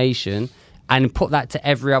information and put that to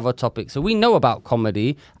every other topic. So we know about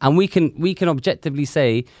comedy, and we can objectively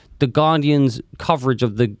say the Guardian's coverage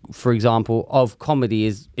of for example, of comedy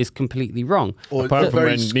is completely wrong. Or Apart from very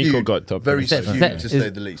when skewed, Nico got top very ten. skewed, That to is- say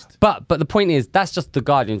the least. But the point is, that's just the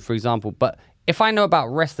Guardian, for example. But if I know about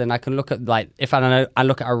wrestling, I can look at if I don't know, I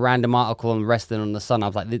look at a random article on wrestling on the Sun. I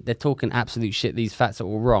was like, they're talking absolute shit. These facts are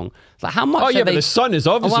all wrong. It's like how much? Oh yeah, are but they, the Sun is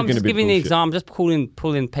obviously I'm going to just be giving the bullshit. example. I'm just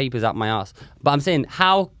pulling papers out my ass. But I'm saying,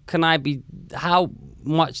 how can I be? How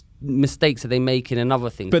much mistakes are they making and other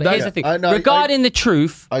things? But But here's that- the thing. I know, regarding the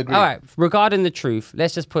truth, I agree. all right. Regarding the truth,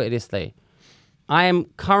 let's just put it this way: I am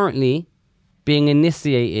currently being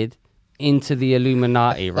initiated into the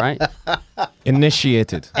Illuminati, right?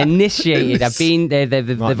 Initiated. Initiated. I've been there.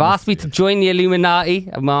 They've asked me to join the Illuminati.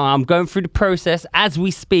 I'm going through the process as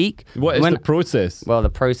we speak. What is the process? Well, the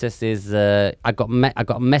process is I got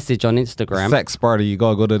a message on Instagram. Sex party. You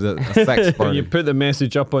gotta go to the sex You party. put the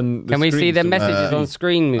message up on the Can we see screen, the so- messages on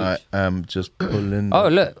screen, Mooch? I am just pulling. Oh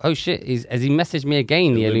look! Oh shit! Has he messaged me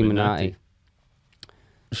again? The Illuminati. Illuminati.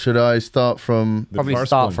 Should I start from Probably first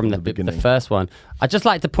start one, from the the beginning. first one. I'd just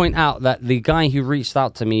like to point out that the guy who reached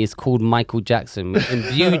out to me is called Michael Jackson, which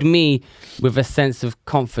imbued me with a sense of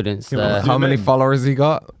confidence. How many followers he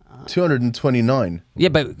got? 229? Yeah,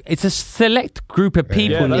 but it's a select group of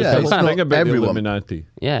people. Yeah, that's Yeah, the it's whole not thing about everyone. the Illuminati.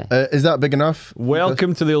 Yeah. Is that big enough?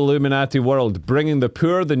 Welcome to the Illuminati world, bringing the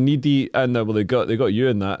poor, the needy, and they got you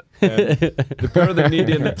in that. The poor, the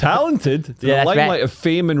needy, and the talented to Yeah, the that's limelight right. of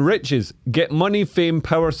fame and riches. Get money, fame,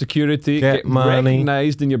 power, security. Get money.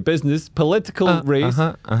 recognized in your business, political race.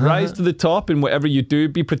 Rise to the top in whatever you do.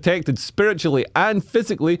 Be protected spiritually and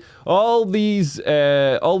physically. All these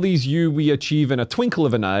we achieve in a twinkle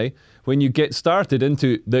of an eye. When you get started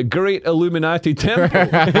into the great Illuminati temple.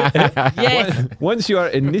 Yes. Once you are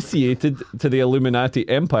initiated to the Illuminati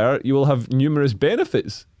empire, you will have numerous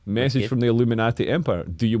benefits. Message Okay. from the Illuminati empire.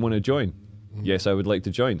 Do you want to join? Yes, I would like to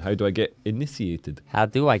join. How do I get initiated? How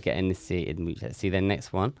do I get initiated? Let's see the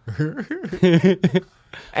next one.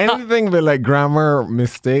 Anything with like grammar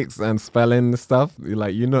mistakes and spelling stuff,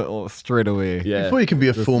 you know straight away. Yeah. Before you can be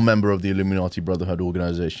a full member of the Illuminati Brotherhood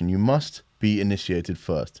organization, you must be initiated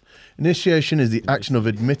first. Initiation is the action of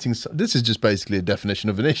admitting. This is just basically a definition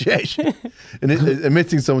of initiation.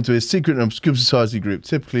 Admitting someone to a secret and obscure society group,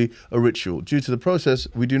 typically a ritual. Due to the process,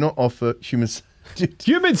 we do not offer human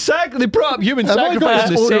They brought up human Have I got sacrifice in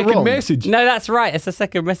the this order second wrong? message. No, that's right. It's the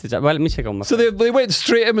second message. Well, let me check on my So phone. they went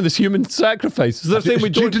straight in with this human sacrifice. So they're saying we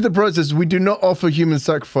Due don't. to the process, we do not offer human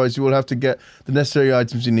sacrifice. You will have to get the necessary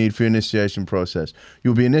items you need for your initiation process.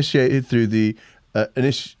 You'll be initiated through the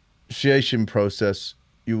initiation process.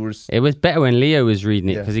 You will. It was better when Leo was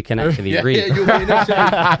reading it because he can actually read. Yeah, you'll be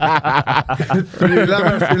initiated through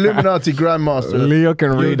the Illuminati Grandmaster. Leo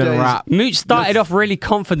can Your read and days- rap. Mooch started off really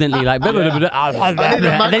confidently, like, blah, blah, blah, blah, I need a and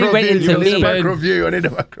then macro he went view. into I need a me. macro view. I need a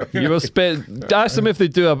macro view. You will spend. Ask them if they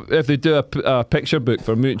do a picture book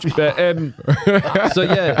for Mooch. But so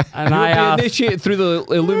yeah, And you'll I be asked- initiated through the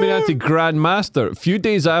Illuminati Grand Master. A few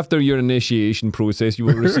days after your initiation process, you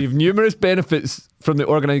will receive numerous benefits from the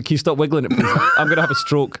organization. Can you stop wiggling it, please? I'm going to have a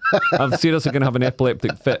stroke. I'm seriously going to have an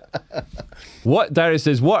epileptic fit. What Darius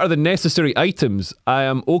says, what are the necessary items? I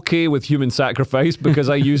am okay with human sacrifice because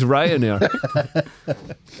I use Ryanair.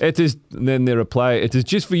 It is, and then they reply, it is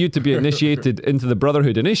just for you to be initiated into the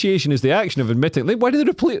Brotherhood. Initiation is the action of admitting. Like, why did they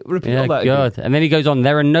repeat Yeah, all that God. again? And then he goes on,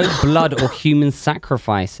 there are no blood or human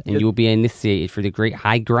sacrifice, and you will be initiated through the great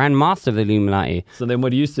High Grand Master of the Illuminati. So then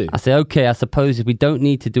what do you say? I say, okay, I suppose if we don't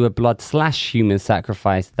need to do a blood/human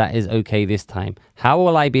sacrifice, that is okay this time. How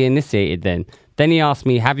will I be initiated then? Then he asked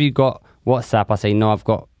me, have you got WhatsApp? I say, no, I've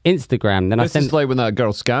got Instagram. Then I This send. is like when that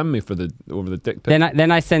girl scammed me for over the dick pic. Then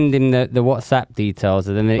I send him the WhatsApp details,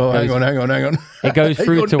 and then it Oh, goes. hang on. It goes Hang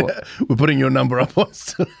through on. to. We're putting your number up.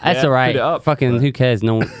 That's Yeah, all right. put it up. Fucking who cares?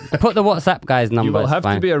 No, put the WhatsApp guy's number. You will it's have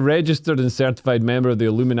fine. to be a registered and certified member of the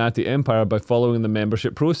Illuminati Empire by following the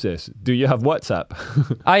membership process. Do you have WhatsApp?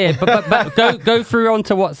 Oh yeah, but go through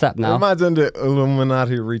onto WhatsApp now. Imagine the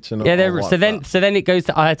Illuminati reaching. Yeah, up on so then it goes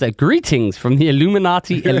to I had to greetings from the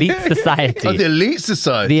Illuminati Elite Society. Oh, the elite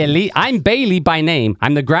society. The elite. I'm Bailey by name.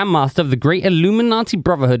 I'm the Grandmaster of the Great Illuminati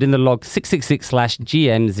Brotherhood in the log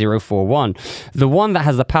 666/GM041, the one that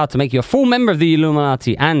has the power to make you a full member of the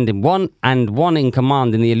Illuminati and one in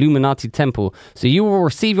command in the Illuminati Temple. So you will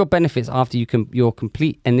receive your benefits after your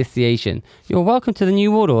complete initiation. You're welcome to the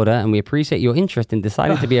New World Order, and we appreciate your interest in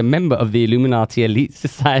deciding to be a member of the Illuminati Elite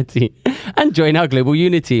Society and join our global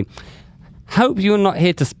unity. Hope you're not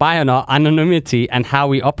here to spy on our anonymity and how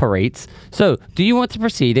we operate. So, do you want to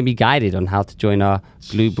proceed and be guided on how to join our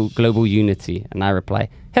global unity? And I reply,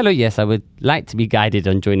 hello, yes, I would like to be guided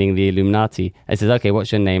on joining the Illuminati. I says, okay,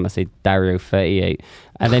 what's your name? I say, Dario38.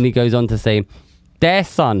 And then he goes on to say, their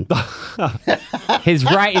son. His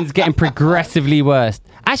writing's getting progressively worse.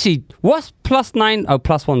 Actually, what's +9? Oh,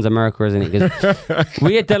 +1's America, isn't it? 'Cause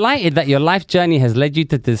we are delighted that your life journey has led you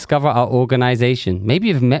to discover our organization. Maybe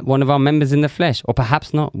you've met one of our members in the flesh, or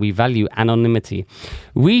perhaps not. We value anonymity.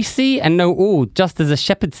 We see and know all, just as a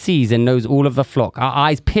shepherd sees and knows all of the flock, our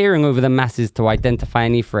eyes peering over the masses to identify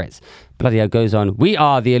any threats. Bloody hell goes on. We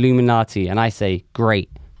are the Illuminati. And I say,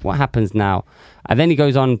 great. What happens now? And then he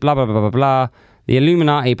goes on, blah, blah, blah, blah, blah. The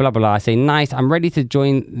Illuminati, blah, blah, blah. I say, nice, I'm ready to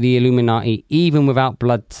join the Illuminati even without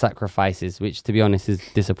blood sacrifices, which, to be honest, is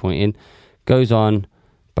disappointing. Goes on,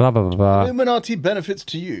 blah, blah, blah, blah. Illuminati benefits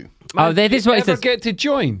to you. Oh, this is what it Ever says. get to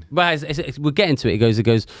join? Well, we'll get into it. It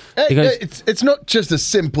goes, It's not just a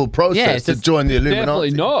simple process Yeah, it's to just- join the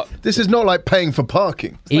Illuminati. Definitely not. This is not like paying for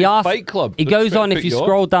parking. he like asks, Fight Club. He They're goes trying on, to if put you you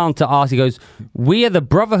scroll down to ask, he goes, we are the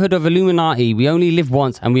Brotherhood of Illuminati. We only live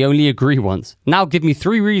once and we only agree once. Now give me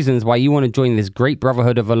 3 reasons why you want to join this great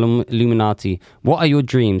Brotherhood of Illuminati. What are your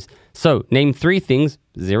dreams? So, name 3 things,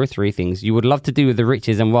 3 things you would love to do with the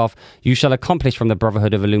riches and wealth you shall accomplish from the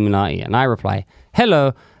Brotherhood of Illuminati. And I reply,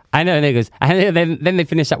 hello. I know, and he goes, and then they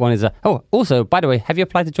finish that one as oh, also, by the way, have you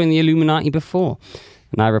applied to join the Illuminati before?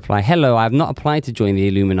 And I reply, hello, I have not applied to join the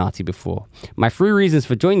Illuminati before. My 3 reasons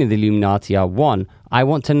for joining the Illuminati are 1, I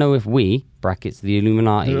want to know if we, brackets the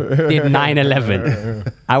Illuminati, did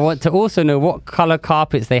 9/11. I want to also know what color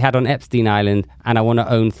carpets they had on Epstein Island, and I want to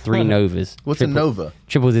own 3 Novas. What's a Nova?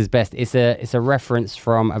 Triples is best. It's a reference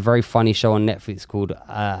from a very funny show on Netflix called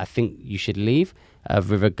I Think You Should Leave.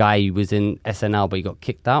 With a guy who was in SNL, but he got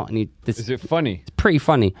kicked out, and Is it funny? it's pretty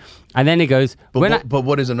funny. And then he goes, But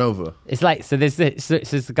what is a Nova? it's like so. There's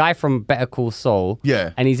the guy from Better Call Saul,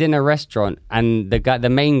 Yeah. and he's in a restaurant, and the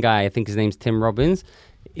main guy, I think his name's Tim Robbins,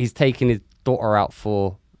 he's taking his daughter out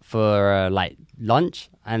for like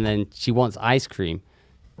lunch, and then she wants ice cream.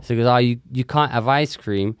 So he goes, oh, you can't have ice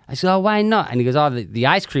cream. I said, oh, why not? And he goes, oh, the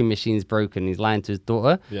ice cream machine's broken. He's lying to his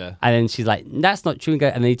daughter. Yeah. And then she's like, that's not true. And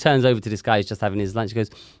then he turns over to this guy who's just having his lunch. He goes,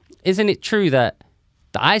 isn't it true that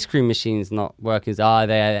the ice cream machine's not working?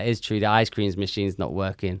 That is true. The ice cream machine's not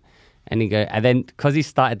working. And then because he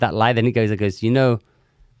started that lie, then he goes, you know,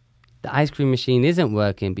 the ice cream machine isn't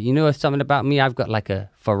working, but you know something about me? I've got like a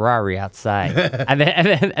Ferrari outside. and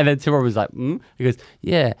then Timur was like, He goes,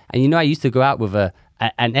 yeah. And you know, I used to go out with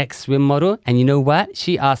an ex-swim model, and you know what?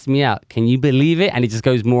 She asked me out. Can you believe it? And it just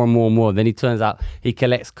goes more and more and more. Then he turns out he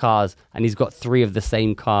collects cars, and he's got 3 of the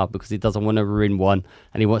same car because he doesn't want to ruin one,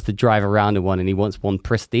 and he wants to drive around in one, and he wants one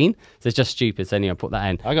pristine. So it's just stupid. So anyway, I put that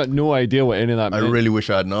in. I got no idea what any of that I meant. really wish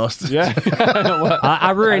I hadn't asked. Yeah. I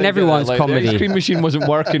ruin everyone's The ice comedy. cream machine wasn't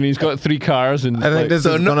working. He's got 3 cars, and I think this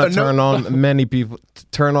So is no- gonna no- turn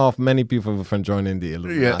off many people from joining the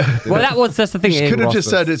Illuminati. Yeah. Well, that's the thing. You could have just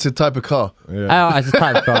Rosters. said it's a type of car. Oh, it's a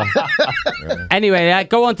type of car. Anyway, I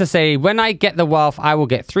go on to say, when I get the wealth, I will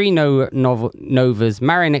get 3 Novas,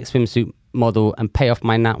 marry an ex-swimsuit model, and pay off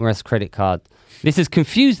my NatWest credit card. This has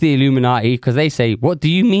confused the Illuminati because they say, what do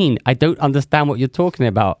you mean? I don't understand what you're talking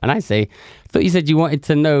about. And I say, I thought you said you wanted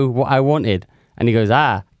to know what I wanted. And he goes,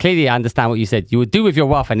 clearly I understand what you said. You would do with your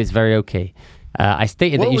wealth, and it's very okay. I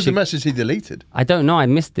stated What that you was should... the message he deleted? I don't know. I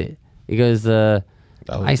missed it. He goes, That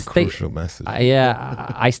was a crucial message.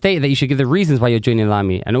 I stated that you should give the reasons why you're joining the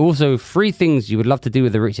army, and also 3 things you would love to do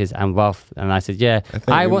with the riches and wealth. And I said, yeah, I think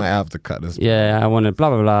we might have to cut this. yeah, I want to blah,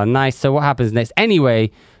 blah, blah. Nice. So what happens next? Anyway,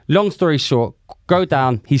 long story short, go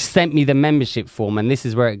down. He sent me the membership form, and this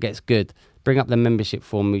is where it gets good. Bring up the membership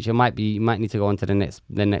form, which you might need to go on to the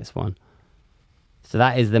next one. So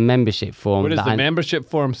that is the membership form. what does that the membership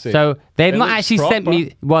form say? So they've It not looks actually sent proper.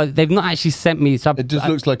 me. Well, they've not actually sent me. So It just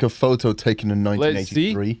looks like a photo taken in Let's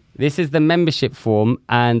see. 1983. this is the membership form,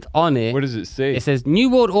 and on it, What does it say? it says New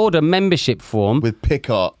World Order membership form. With pick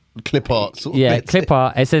art, clip art. Sort of Yeah, bits. clip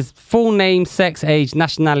art. It says full name, sex, age,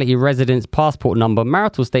 nationality, residence, passport number,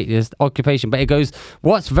 marital status, occupation. But it goes,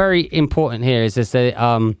 what's very important here is this,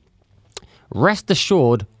 rest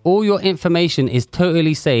assured, all your information is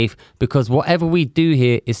totally safe because whatever we do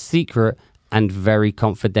here is secret and very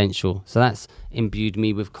confidential. So that's imbued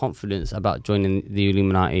me with confidence about joining the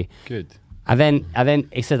Illuminati. Good. And then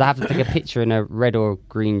it says I have to take a picture in a red or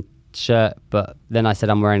green shirt, but then I said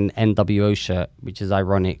I'm wearing an NWO shirt, which is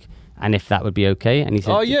ironic, and if that would be okay. And he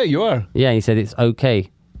said, Oh, yeah, you are. yeah, he said it's okay.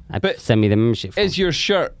 But Send me the membership form. Is your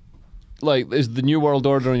shirt, like, is the New World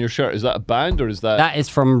Order on your shirt, is that a band or is that... That is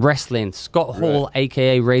from wrestling. Scott Hall,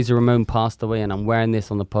 aka Razor Ramon, passed away, and I'm wearing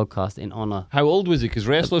this on the podcast in honor. How old was he? Because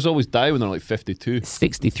wrestlers always die when they're like 52.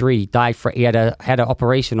 63, died for he had an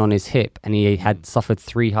operation on his hip, and he had suffered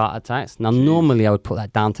 3 heart attacks. Now normally I would put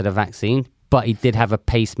that down to the vaccine, but he did have a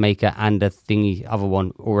pacemaker and a thingy, other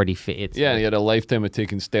one already fitted. Yeah, and he had a lifetime of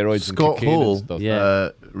taking steroids Scott and cocaine Hall and stuff. Yeah.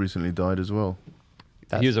 recently died as well.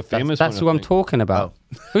 He was a famous That's one, who I I'm think. talking about.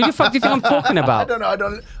 Who the fuck do you think I'm talking I about? don't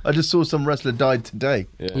know. I just saw some wrestler died today.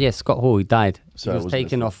 Yeah, Scott Hall, he died. So he it was wasn't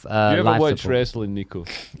taken this off You ever life watch support. wrestling, Nico?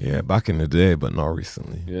 Yeah, back in the day, but not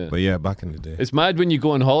recently. Yeah. But yeah, back in the day. It's mad when you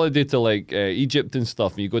go on holiday to like Egypt and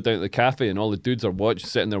stuff, and you go down to the cafe, and all the dudes are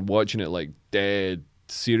sitting there watching it like dead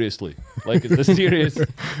seriously. Like it's a serious.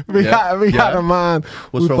 We Yeah, had a man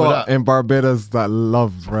What's who wrong with thought that? in Barbados that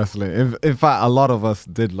loved wrestling. In fact, a lot of us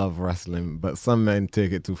did love wrestling, but some men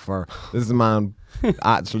take it too far. This man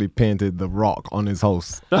actually painted The Rock on his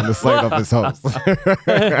house, on the side of his house.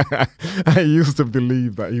 I used to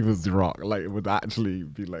believe that he was The Rock. Like, it would actually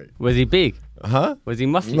be like, Was he big? huh? Was he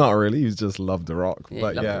muscly? Not really. He just loved The Rock. Yeah,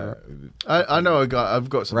 But he yeah, loved The I know a guy. I've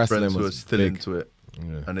got some Wrestling friends who are was still big. into it,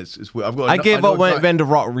 Yeah. and it's weird. I've got. I gave know up a guy- when The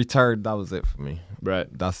Rock retired. That was it for me. Right.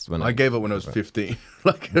 That's when I gave up when I was 15.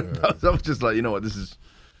 Like I was just like, you know what, this is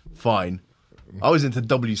fine. I was into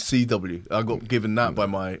WCW. I got given that by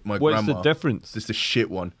my What's grandma. the difference? It's the shit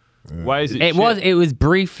one. Why is it? It was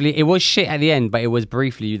briefly. It was shit at the end, but it was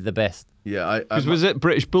briefly the best. Yeah, Because was it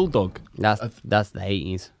British Bulldog? That's the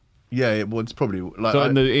 80s. Yeah, well, it's probably like So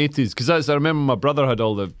in the 80s, because I remember my brother had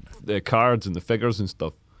all the cards and the figures and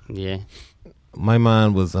stuff. Yeah. My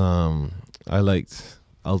man was I liked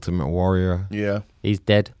Ultimate Warrior, yeah. He's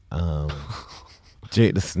dead.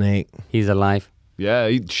 Jake the Snake, He's alive. Yeah,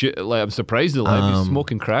 I'm surprised he's alive. He's Um,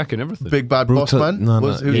 smoking crack and everything. Big Bad Boss Brutal- Man. no, no,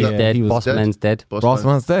 Who's He's Yeah, that? dead. he was Boss dead. Man's dead. Boss Boss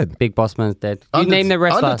Man. Man's dead. Big Boss Man's dead. You name the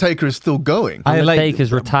wrestler. Undertaker is still going. I like-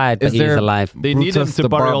 Undertaker's retired, but Is he's there alive. They need him Brutus to the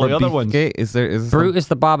bury all the Barber other ones. Beefcake? Is there Brutus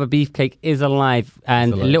the Barber Beefcake is alive,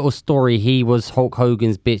 and alive. a little story. He was Hulk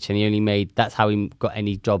Hogan's bitch, and he only made. That's how he got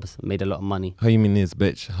any jobs. Made a lot of money. How you mean his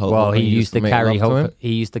bitch? Hulk Well, Hogan he used to make carry love to him? Hulk.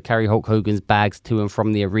 He used to carry Hulk Hogan's bags to and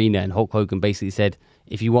from the arena, and Hulk Hogan basically said,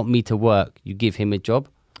 "If you want me to work, you give him a job."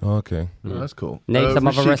 Oh, okay. Oh, that's cool. Name some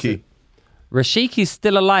other Rashiki. wrestlers. Rashiki's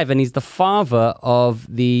still alive, and he's the father of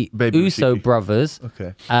the Baby Uso Rashiki. brothers,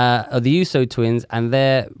 Okay. of the Uso twins, and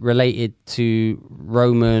they're related to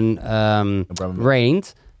Roman Abramovich.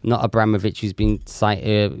 Reigns. not Abramovich, who's been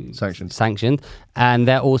sanctioned, and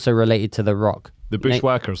they're also related to The Rock. The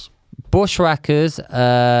Bushwhackers. Bushwhackers,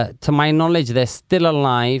 to my knowledge, they're still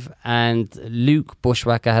alive, and Luke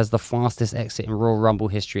Bushwhacker has the fastest exit in Royal Rumble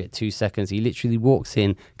history at 2 seconds. He literally walks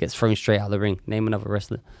in, gets thrown straight out of the ring. Name another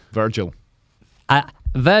wrestler. Virgil.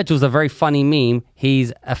 Virgil's a very funny meme.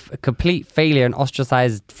 He's a complete failure and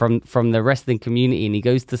ostracized from the wrestling community, and he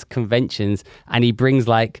goes to conventions and he brings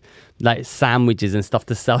like sandwiches and stuff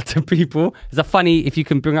to sell to people. It's a funny, if you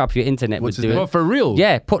can bring up your internet, would do it. Oh, for real?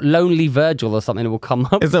 Yeah, put Lonely Virgil or something, it will come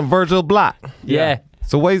up. Isn't Virgil black? Yeah.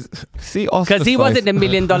 So why is see because he wasn't the $1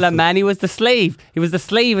 million man, he was the slave. He was the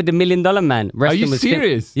slave of the $1 million man. Wrestling Are you was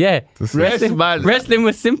serious? Yeah. Man. Wrestling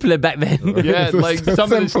was simpler back then. Yeah, like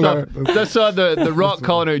some of the stuff. I saw the Rock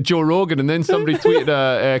calling out Joe Rogan, and then somebody tweeted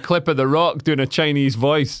a clip of the Rock doing a Chinese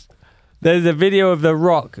voice. There's a video of The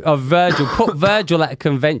Rock, of Virgil. Put Virgil at a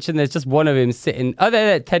convention. There's just one of him sitting. Oh,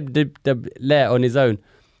 there, Ted there on his own.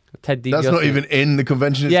 Ted DiBiase. That's not even in the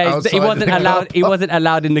convention. It's yeah, outside he wasn't the allowed. car He park. wasn't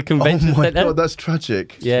allowed in the convention Oh my center. god, that's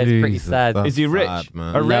tragic. Yeah, it's pretty Jesus, sad. that's Is he rich? sad,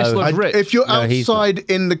 man. A wrestler's rich? If you're No, he's outside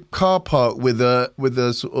in the car park with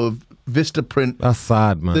a sort of Vista print That's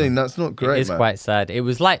sad, man. thing, that's not great, It's man. quite sad. It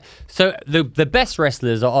was like, so the best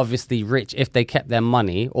wrestlers are obviously rich if they kept their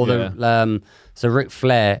money. Although, so Ric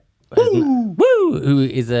Flair, who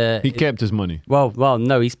is a He kept his money. well,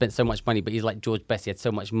 no, he spent so much money, but he's like George Best. He had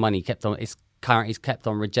so much money, he's kept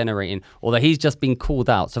on regenerating. Although he's just been called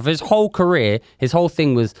out. So for his whole career, his whole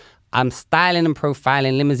thing was, I'm styling and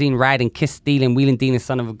profiling, limousine riding, kiss stealing, wheeling dealing,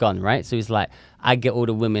 son of a gun, right? So he's like, I get all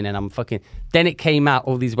the women and I'm fucking. Then it came out,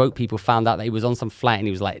 all these woke people found out that he was on some flight and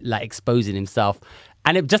he was like exposing himself.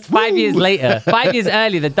 And it just 5 years later, 5 years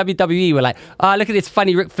earlier, the WWE were like, oh, look at this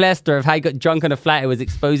funny Ric Flair story of how he got drunk on a flight and was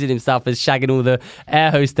exposing himself as shagging all the air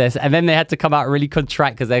hostess. And then they had to come out really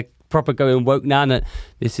contrite because they're proper going woke now. And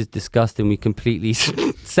this is disgusting. We completely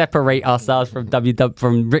separate ourselves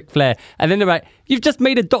from Ric Flair. And then they're like, you've just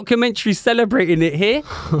made a documentary celebrating it here?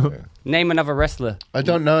 Name another wrestler. I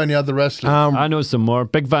don't know any other wrestlers. I know some more.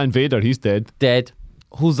 Big Van Vader, he's dead. Dead.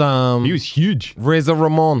 Who's He was huge. Razor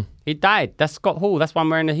Ramon? He died. That's Scott Hall. That's why I'm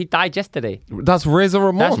wearing it. He died yesterday. That's Razor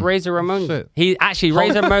Ramon. That's Razor Ramon. Shit. He actually,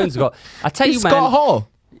 Razor Ramon's got, I tell you, He's man. Scott Hall.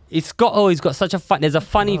 It's Scott Hall. He's got such a fun. There's a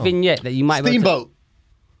funny vignette that you might Steamboat.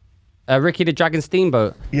 Ricky the Dragon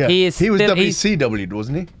Steamboat. Yeah, he was still, WCW'd,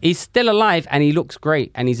 wasn't he? He's still alive and he looks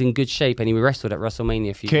great and he's in good shape and he wrestled at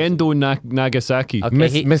WrestleMania a few years ago. Kendo Nagasaki. Okay,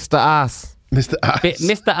 Mr. Ass. Mr. Ass.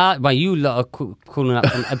 Mr. Art, well, you lot are calling up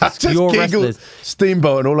some I just obscure giggled wrestlers.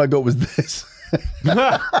 Steamboat, and all I got was this.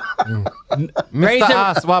 Mr.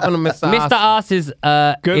 Ass. What happened to Mr. Mr. Ass? Ass is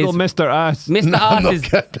Google Mr. Ass. Mr. I'm not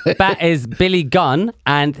Ass gonna. is Billy Gunn,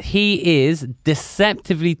 and he is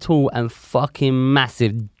deceptively tall and fucking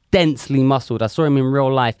massive, densely muscled. I saw him in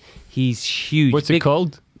real life. He's huge. What's it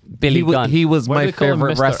called? Billy Gunn. He was Why do my they call him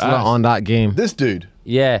favorite Mr. wrestler Ass? on that game. This dude.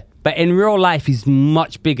 Yeah, but in real life, he's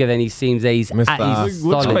much bigger than he seems. He's Mr. Ass. he's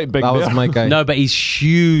Looks solid. quite big. That was there. my guy. No, but he's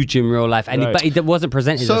huge in real life, and Right. but he wasn't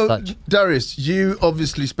presented as So, such. Darius, you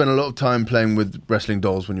obviously spent a lot of time playing with wrestling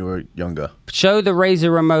dolls when you were younger. Show the Razor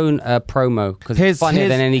Ramon promo because it's funnier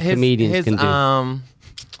than any comedians can do.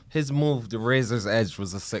 His move, the Razor's Edge,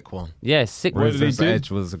 was a sick one. Yeah, sick. What did he Razor's do? Edge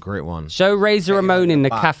was a great one. Show Razor Ramon in the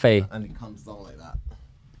Back, cafe. and he comes down like that.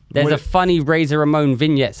 There's What- a funny Razor Ramon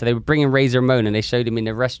vignette. So they were bringing Razor Ramon and they showed him in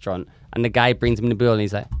the restaurant. And the guy brings him the bill and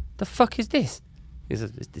he's like, the fuck is this? He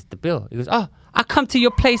says, is this the bill? He goes, oh, I come to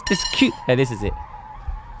your place this cute. Hey, this is it.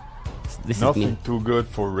 This is Nothing me. too good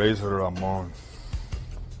for Razor Ramon.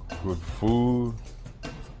 Good food,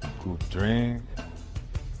 good drink,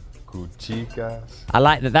 good chicas. I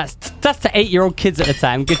like that. That's to 8-year-old kids at the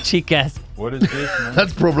time. Good cheek ass. What is this, man?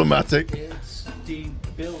 That's problematic. It's the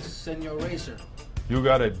bill, Senor Razor. You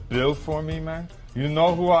got a bill for me, man? You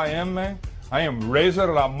know who I am, man? I am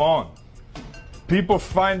Razor Ramon. People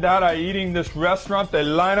find out I eating this restaurant, they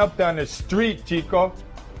line up down the street, Chico.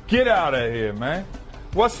 Get out of here, man.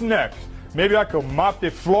 What's next? Maybe I could mop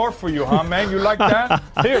the floor for you, huh, man? You like that?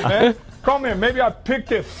 Here, man. Come here. Maybe I picked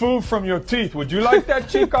the food from your teeth. Would you like that,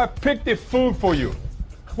 Chico? I picked the food for you.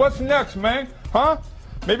 What's next, man? Huh?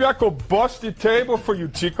 Maybe I could bust the table for you,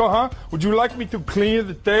 Chico, huh? Would you like me to clean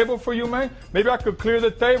the table for you, man? Maybe I could clear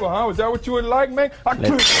the table, huh? Is that what you would like, man? I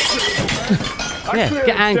clear the table, man. I Yeah, clear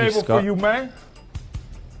get the angry, table Scott. for you, man.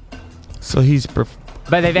 So he's But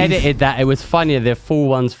they've edited that. It was funnier. The full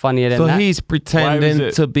one's funnier than that. he's pretending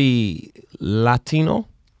it- to be Latino.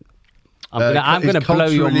 I'm He's gonna blow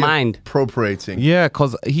your culturally mind. Appropriating. Yeah,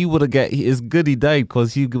 because he would have get. It's good he died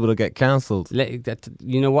because he would have get cancelled.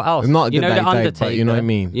 You know what else? Not you good know that the he died, Undertaker. but you know what I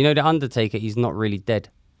mean. You know the Undertaker. He's not really dead.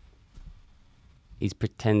 He's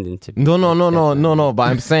pretending to be. No. But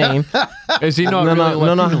I'm saying, Is he not no, really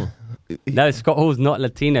no, Latino? no. No, Scott Hall's not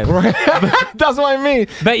Latino. That's what I mean.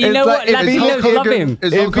 But you It's know what? like, if he Latinos lived- love him.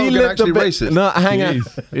 Is if Hulk he Hogan lived a actually bit- racist? No, hang on.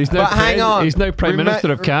 He's now But hang on. He's now Prime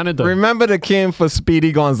Minister of Canada. Remember the king for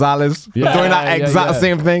Speedy Gonzalez Yeah, doing that yeah, exact yeah.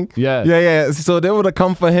 same thing? Yeah. Yeah. So they would have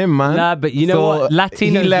come for him, man. Nah, but you know So what?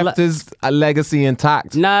 Latinos he left his legacy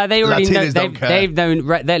intact. Nah, they already know. Latinos don't care. They've known.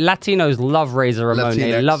 Latinos love Razor Ramon.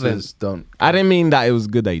 They love him. Latinxers don't. I didn't mean that it was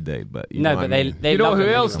good they did, but you No, know but what I they mean. they You know love who him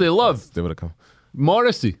else anyway. they love? They would have come.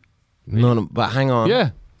 Morrissey. No, but hang on. Yeah.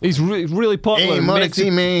 He's really popular Hey, in Morrissey,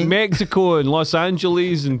 me. Mexico and Los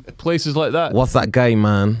Angeles and places like that. What's that guy,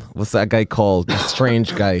 man? What's that guy called? The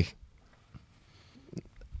strange guy.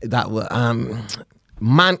 That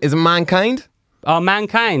man is it Mankind? Oh,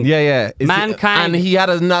 Mankind. Yeah. Is it- Mankind. and he had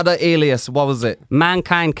another alias. What was it?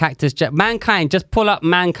 Mankind, Cactus Jack. Mankind. Just pull up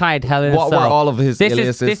Mankind. Hell in a What were Cell. all of his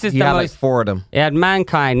aliases? This is he the had most. like 4 of them. It had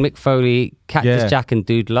Mankind, Mick Foley, Cactus Yeah. Jack, and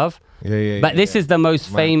Dude Love. Yeah. But this is the most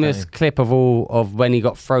famous Mankind. clip of all of when he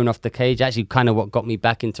got thrown off the cage. Actually, kind of what got me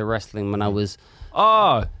back into wrestling when I was.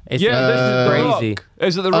 Ah, It's yeah, this is The crazy. Rock.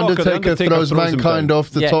 Is it The Rock? or the Undertaker throws him Mankind down? off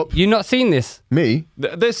the Yeah, top. you not seen this? Me?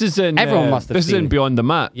 This is in. Everyone must have This is seen in it. Beyond the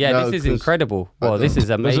Mat. Yeah, No, this is 'cause incredible. I Well, this don't. is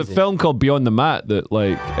amazing. There's a film called Beyond the Mat that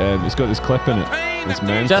it's got this clip in it. It's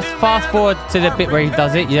mental. Just fast forward to the bit where he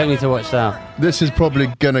does it. You don't need to watch that. This is probably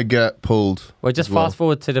gonna get pulled. Well, just as well. fast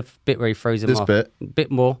forward to the bit where he throws him This off. bit?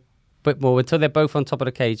 Bit more until they're both on top of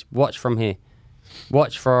the cage. Watch from here.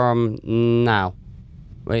 Watch from now.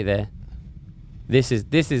 Right there. This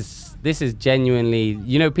is genuinely.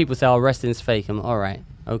 You know, people say, "Oh, wrestling's fake." I'm like, all right,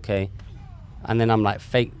 okay, and then I'm like,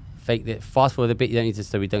 fake it. Fast forward a bit. You don't need to,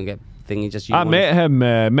 so we don't get thingy. Just you I want met him,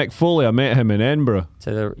 Mick Foley. I met him in Edinburgh.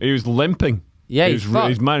 to the. He was limping. Yeah, he he's was,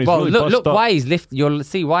 he's man. He's well, really look bust up. why he's You'll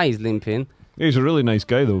see why he's limping. He's a really nice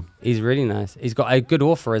guy, though. He's really nice. He's got a good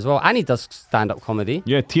author as well, and he does stand-up comedy.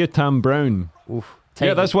 Yeah, Tia Tam Brown. Oof,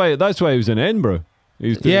 Yeah, that's why he was in Edinburgh. He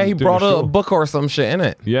was Yeah, he doing brought a show. book or some shit in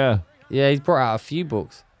it. Yeah. Yeah, he's brought out a few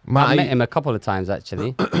books. Man, I met him a couple of times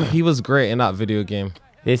actually. He was great in that video game.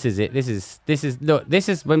 This is it. This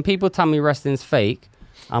is when people tell me wrestling's fake.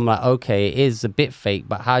 I'm like, okay, it is a bit fake,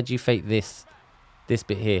 but how do you fake this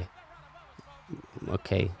bit here?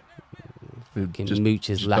 Okay, fucking Just-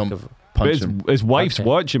 Mooch's just lack don't of. But punch his, him. his wife's Okay.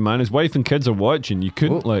 watching, man. His wife and kids are watching. You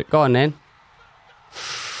couldn't, Oh, like... go on then.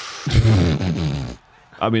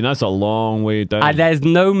 I mean, that's a long way down. And there's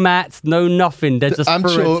no mats, no nothing. They're just I'm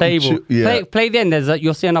through sure- a table. sure- yeah. Play the end.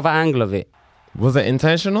 You'll see another angle of it. Was it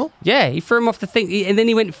intentional? Yeah, he threw him off the thing, and then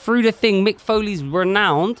he went through the thing. Mick Foley's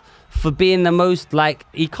renowned for being the most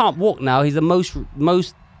he can't walk now. He's the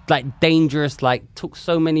most dangerous. Took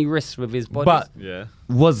so many risks with his body. But Yeah.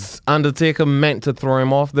 was Undertaker meant to throw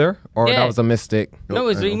him off there, or Yeah. that was a mistake? no,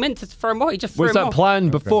 he meant to throw him off. He just threw Was him that off.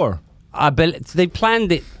 planned before? They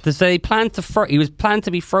planned it. So they planned to throw. He was planned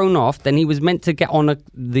to be thrown off. Then he was meant to get on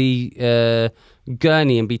the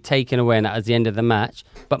gurney and be taken away, and that was the end of the match.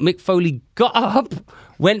 But Mick Foley got up,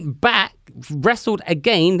 went back, wrestled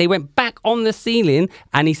again. They went back on the ceiling,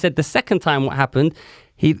 and he said the second time what happened,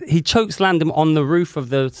 he chokeslammed him on the roof of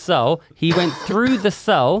the cell. He went through the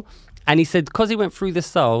cell. And he said, because he went through the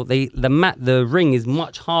cell, the ring is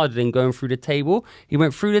much harder than going through the table. He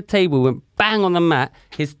went through the table, went bang on the mat.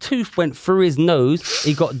 His tooth went through his nose.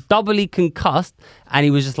 He got doubly concussed, and he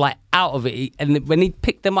was just out of it. And when he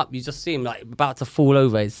picked them up, you just see him about to fall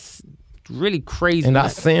over. It's really crazy. In that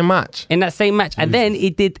match. same match? In that same match, and then he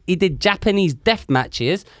did Japanese death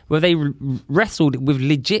matches where they wrestled with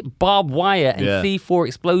legit barbed wire and Yeah. C4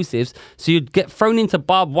 explosives. So you'd get thrown into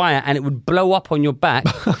barbed wire and it would blow up on your back,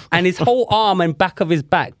 and his whole arm and back of his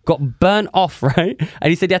back got burnt off, right? And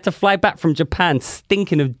he said he had to fly back from Japan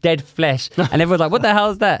stinking of dead flesh, and everyone's like, "What the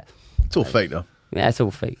hell is that?" It's all fake though. Yeah, it's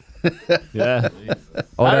all fake. Yeah. I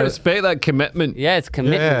Although- respect that commitment. Yeah, it's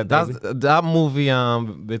commitment. Yeah, that's baby. that movie.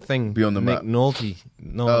 The thing Beyond the Nick Map. Nolte.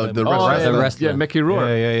 No, Oh, the Oh, wrestler. the wrestler. Yeah, Mickey Rourke.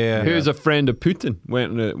 Yeah. Who's a friend of Putin.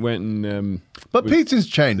 Went and But was Putin's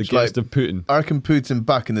the changed. guest of Putin. I reckon Putin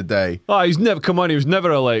back in the day. Oh, he's never come on. He was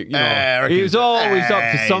never I reckon- he was always up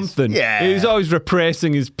to he's- something. yeah. He was always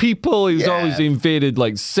repressing his people. He was Yeah. always invaded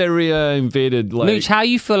Syria, invaded Mooch, how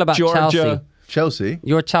you feel about Georgia. Chelsea? Chelsea.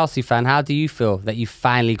 You're a Chelsea fan. How do you feel that you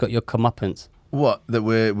finally got your comeuppance? What? That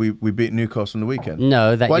we beat Newcastle on the weekend?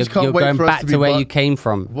 No, that Well, I you're, just can't you're wait going for us back to to, be where back- you came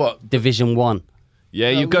from. What? Division 1. Yeah,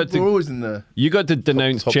 you got We're to always in the. you got to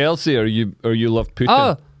denounce top. Chelsea, or you love Putin.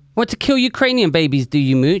 Oh, want to kill Ukrainian babies, do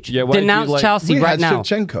you, Mooch? Yeah, why do you Denounce like- Chelsea We right had now.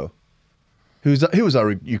 Shevchenko. He was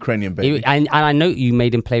our Ukrainian baby. And I know you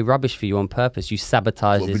made him play rubbish for you on purpose. You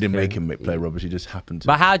sabotaged Well, we his didn't career. make him play rubbish. He just happened to.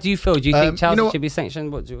 But how do you feel? Do you think You Chelsea know what? should be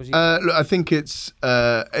sanctioned? What do you Look, I think it's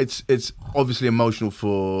obviously emotional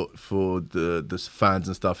for the fans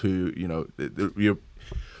and stuff who you're.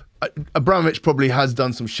 Abramovich probably has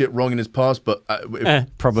done some shit wrong in his past, but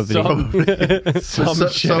probably. so has.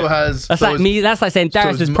 That's so like has- me. That's like saying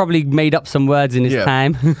Darius has probably made up some words in his Yeah.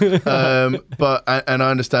 time. But I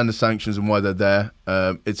understand the sanctions and why they're there.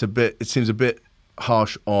 It seems a bit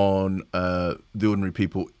harsh on the ordinary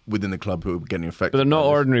people within the club who are getting affected. But they're not by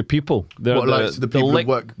this. ordinary people. They're What, like, the people who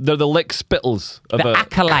work- They're the lick spittles of The a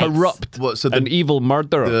acolytes. corrupt What, so and evil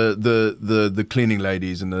murderer. the cleaning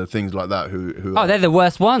ladies and the things like that who Oh, they're the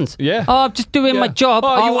worst ones. Yeah. Oh, I'm just doing my Yeah. job.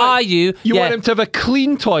 Oh, you want- are you? You yeah. want him to have a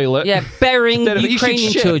clean toilet? Yeah, burying Instead of- he should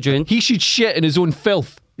Ukrainian shit. children. He should shit in his own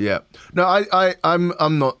filth. Yeah. No,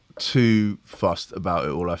 I'm not too fussed about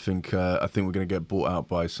it all. I think we're going to get bought out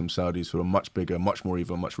by some Saudis who are much bigger, much more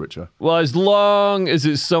evil, much richer. Well, as long as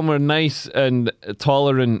it's somewhere nice and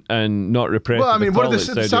tolerant and not repressive. Well, I mean, what are the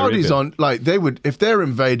Saudi Saudis Arabia. on? Like, they would, if they're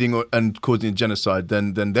invading and causing a genocide,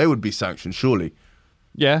 then they would be sanctioned, surely.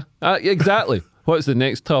 Yeah, exactly. What's the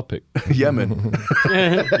next topic? Yemen.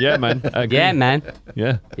 Yeah, man. I agree. Yeah, man.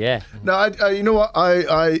 Yeah. Yeah. No, I you know what?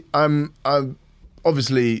 I'm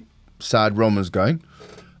obviously sad Roman's going.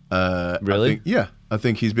 Really? I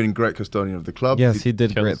think he's been a great custodian of the club. Yes, he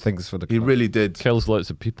did kills- great things for the He club. really did. Kills lots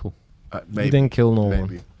of people. Maybe. He didn't kill no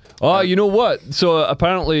Maybe. one. Oh, you know what? So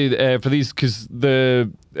apparently for these, because the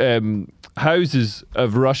houses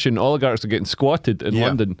of Russian oligarchs are getting squatted in Yeah.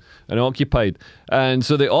 London and occupied. And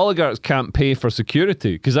so the oligarchs can't pay for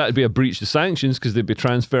security because that would be a breach of sanctions because they'd be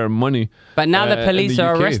transferring money. But now the in police the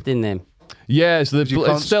are UK. arresting them. Yeah, so You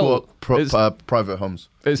can't it's still squat it's- private homes.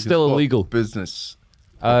 it's You can still squat illegal. Business.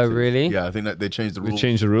 Oh, really? Yeah, I think that they changed the They rules.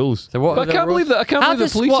 changed the rules. So what But are I the can't rules? believe that. I can't How believe the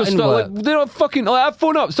does police are squatting still. work? Like, they're not fucking. Like, I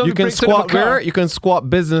phone up. You Somebody can breaks into my squat car. where? You can squat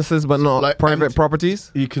businesses, but not Like, private and-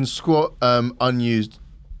 properties. You can squat unused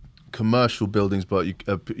commercial buildings, but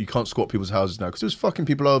you can't squat people's houses now because it was fucking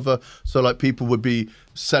people over. So like people would be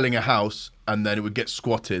selling a house and then it would get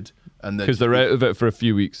squatted and then Because they're out of it for a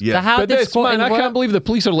few weeks. Yeah. So how But did this, squatting man, I work? can't believe the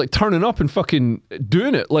police are like turning up and fucking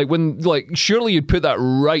doing it. Like when, like, surely you'd put that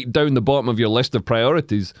right down the bottom of your list of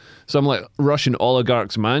priorities. Some like Russian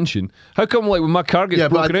oligarch's mansion. How come, like, when my car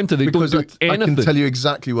gets broken into, they don't because do I anything? can tell you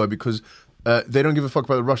exactly why. Because they don't give a fuck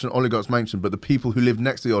about the Russian oligarch's mansion, but the people who live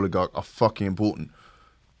next to the oligarch are fucking important.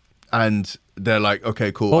 And they're like,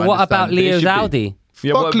 okay, cool. Well, I what about understand. They Leo's should be. Audi?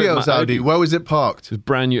 Yeah, Fuck what about Leo's my Audi. Audi? Where was it parked? It's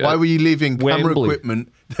brand new. Why were you leaving camera Wembley.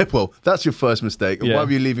 equipment? Well, that's your first mistake. Yeah. Why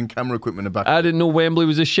were you leaving camera equipment in the back? I didn't know Wembley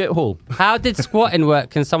was a shithole. How did squatting work?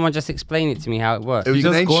 Can someone just explain it to me how it works? It was You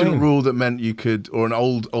an just go ancient in. rule that meant you could, or an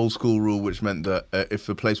old school rule, which meant that if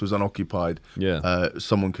the place was unoccupied, Yeah.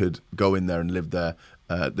 someone could go in there and live there.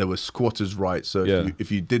 There were squatters' rights, so Yeah. if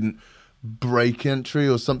you didn't break entry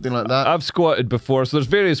or something like that, I've squatted before, so there's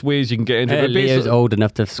various ways you can get into it. But Leo's basically- old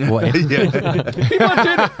enough to squat in.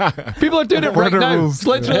 People are doing it What are right the now. rules? It's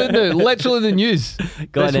literally in the news.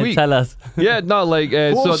 Go on this and week. tell us. Yeah, no, like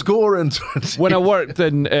Four so score and 20. when I worked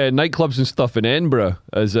in nightclubs and stuff in Edinburgh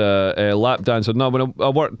as a lap dancer. No, when I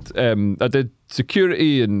worked, I did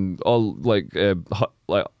security and all like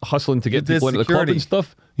hustling to get did people into the club security? and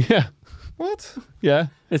stuff. Yeah, What? yeah.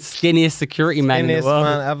 The skinniest security man in the Skinniest world.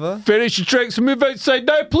 man ever. Finish your tricks and move outside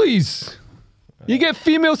now, please. You get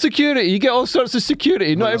female security. You get all sorts of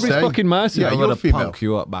security. Not What you everybody's saying? fucking massive. Yeah, I you're would have female. punk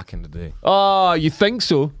you up back in the day. Oh, you think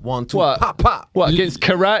so? 1, 2, What? pop, pop. What against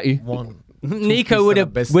karate? 1. Nico would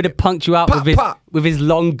have pieces of biscuit. punked you out Pop, pop. with his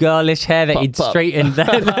long girlish hair that Pop, he'd pop. straightened.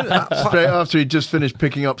 Straight after he just finished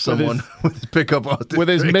picking up someone with his pickup artist. With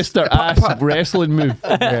his Mr. Ass wrestling move.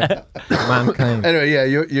 Yeah. Mankind. Anyway, yeah,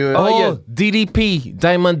 you're Oh, yeah. DDP,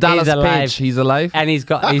 Diamond Dallas alive. Page. He's alive. and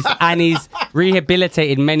he's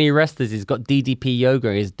rehabilitated many wrestlers. He's got DDP yoga.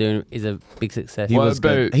 Is a big success. He What was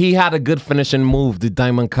good. about- He had a good finishing move, the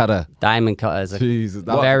Diamond Cutter. Diamond cutters. Jesus,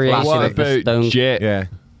 that was Variation What of the about stone. Jet? Yeah.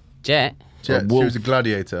 Jet. Jet, she was a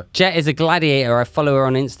gladiator. Jet is a gladiator. I follow her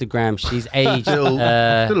on Instagram. She's aged. Still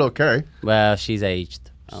okay. Well, she's aged.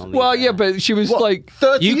 I'll leave Well, that. yeah, but she was What? like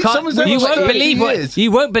 30 You years? can't. Someone's there You for won't 30 believe what years. you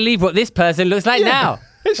won't believe what this person looks like now.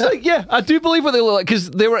 It's like, yeah, I do believe what they look like because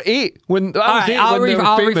they were 8 when I was Alright, 8 I'll when they re- were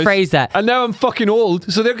I'll famous, rephrase that. and now I'm fucking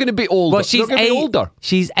old, so they're going to be older. Well, she's they're going to be older.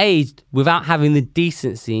 She's aged without having the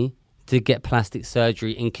decency to get plastic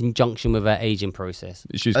surgery in conjunction with her aging process.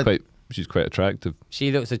 She's quite She's quite attractive.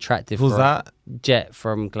 She looks attractive. Who's for that? Jet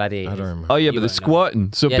from Gladiator. I don't remember. Oh yeah, You but the won't know.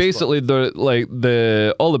 squatting. So Yeah, basically, they're like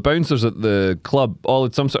all the bouncers at the club, all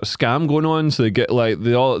had some sort of scam going on. So they get like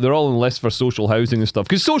they're all on lists for social housing and stuff.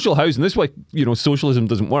 Because social housing, this is why socialism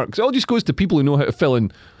doesn't work. So it all just goes to people who know how to fill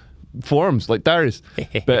in forms, like Darius.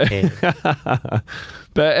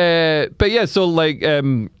 But yeah, so like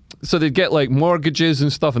so they'd get like mortgages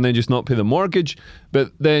and stuff, and then just not pay the mortgage.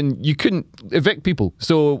 But then you couldn't evict people.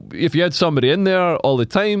 So if you had somebody in there all the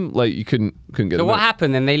time, like you couldn't get So them what out.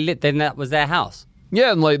 happened? Then that was their house.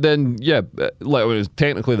 Yeah, and like it was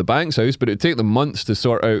technically the bank's house, but it'd take them months to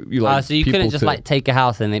sort out. So you people couldn't just to- like take a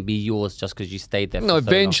house and it'd be yours just because you stayed there. No, for so long.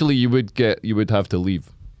 eventually you would have to leave.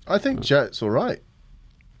 I think Jet's all right.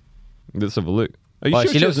 Let's have a look. Are you Well,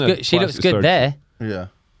 sure she looks hasn't had good. She looks plastic good surgery? there. Yeah.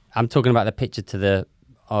 I'm talking about the picture to the.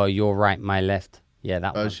 Oh, your right, my left. Yeah,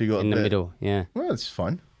 that one. she got in a the bit- middle. Yeah. Well, that's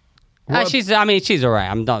fine. She's all right.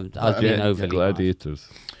 I'm not. I was being Yeah, overly. harsh. gladiators.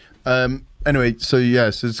 Anyway, so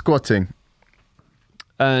squatting.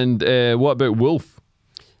 And what about Wolf?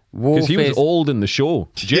 Wolf Because he was is old in the show.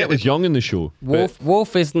 Jet was young in the show. but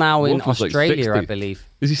Wolf is now in Wolf was like Australia, I 60. believe.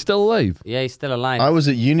 Is he still alive? Yeah, he's still alive. I was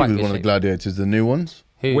at uni Quite with good one of the shape. gladiators, the new ones.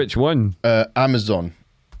 Who? Which one? Amazon.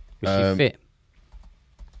 Was she fit?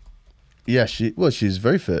 Yeah, she's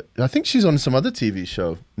very fit. I think she's on some other TV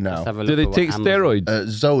show now. Let's have a look Do they at what take Amazon-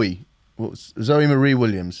 steroids? Zoe Marie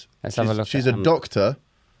Williams. Let's have a look She's at a Amazon. doctor.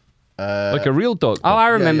 Like a real doctor? Oh, I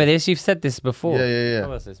remember yeah. this. You've said this before. Yeah.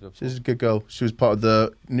 Told us this before. She's a good girl. She was part of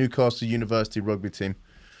the Newcastle University rugby team.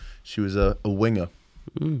 She was a winger.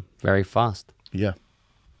 Very fast. Yeah.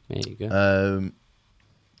 There you go.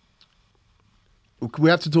 We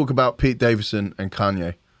have to talk about Pete Davidson and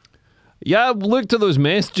Kanye. Yeah, I looked at those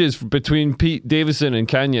messages between Pete Davidson and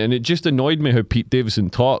Kanye, and it just annoyed me how Pete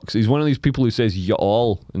Davidson talks. He's one of these people who says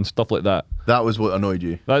y'all and stuff like that. That was what annoyed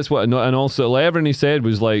you. That's what annoyed. And also, like, everything he said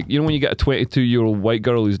was like, when you get a 22-year-old white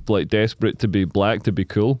girl who's like desperate to be black to be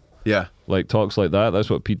cool, Yeah. like talks like that.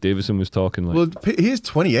 That's what Pete Davidson was talking like. Well, he is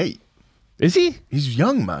 28. Is he? He's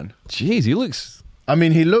young, man. Jeez, he looks. I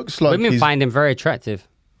mean, he looks like Women he's... find him very attractive.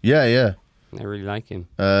 Yeah. They really like him.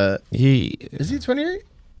 Is he 28?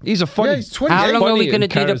 He's a funny. Yeah, he's 28. How long are we funny going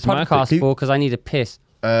to and do the charismatic. podcast for? Because I need a piss.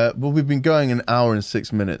 Well, we've been going an hour and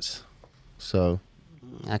 6 minutes. So,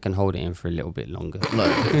 I can hold it in for a little bit longer.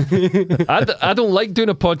 like... I don't like doing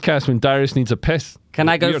a podcast when Darius needs a piss. Can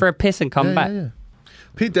I go You're- for a piss and come back? Yeah.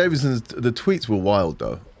 Pete Davidson's... The tweets were wild,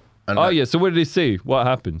 though. And Oh yeah. So what did he say? What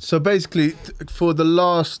happened? So basically, for the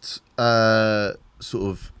last sort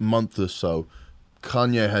of month or so,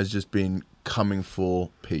 Kanye has just been coming for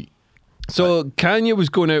Pete. So Kanye was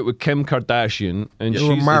going out with Kim Kardashian, and They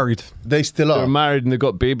were she's married. They still They're are. married and they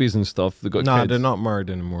got babies and stuff. They got No, kids. they're not married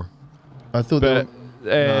anymore. I thought they But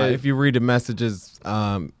were... If you read the messages,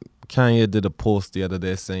 Kanye did a post the other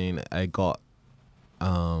day saying, I got,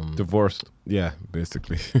 divorced. yeah,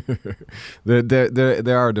 basically.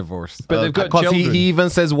 they are divorced. But they've got Because children. he even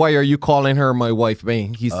says, why are you calling her my wife?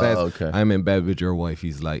 Man, he says, okay. I'm in bed with your wife.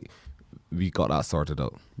 He's like, we got that sorted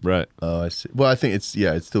out. Right. Oh, I see. Well, I think it's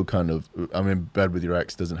still kind of... I'm in bed with your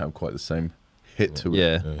ex doesn't have quite the same hit to it.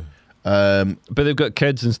 Yeah. But they've got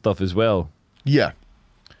kids and stuff as well. Yeah.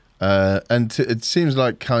 And it seems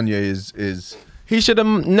like Kanye is He should have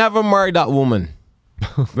never married that woman.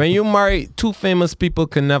 When you marry two famous people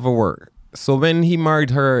can never work. So when he married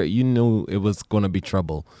her, you knew it was going to be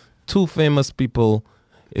trouble. Two famous people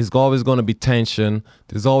is always going to be tension.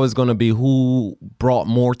 There's always going to be who brought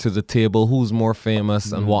more to the table, who's more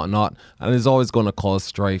famous and whatnot. And it's always going to cause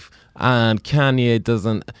strife. And Kanye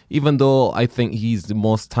doesn't, even though I think he's the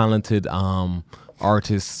most talented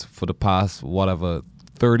artist for the past,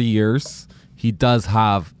 30 years, he does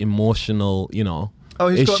have emotional, he's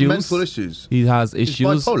got issues. mental issues. He has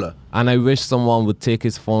issues. bipolar. And I wish someone would take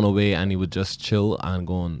his phone away and he would just chill and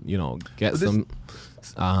go and, get This-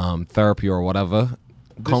 some therapy or whatever,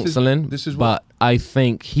 counseling. this is what- But I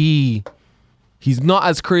think he's not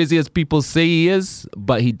as crazy as people say he is,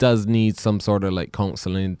 but he does need some sort of like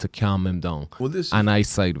counseling to calm him down. Well, And I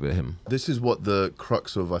side with him. This is what the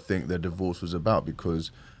crux of, I think, their divorce was about,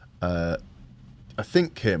 because I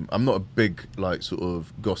think Kim, I'm not a big sort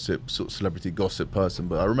of celebrity gossip person,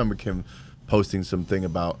 but I remember Kim posting something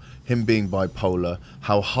about him being bipolar,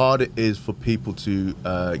 how hard it is for people to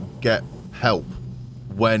get help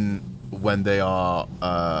when they are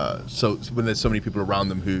when there's so many people around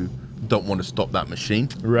them who don't want to stop that machine.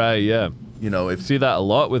 Right. Yeah. If See that a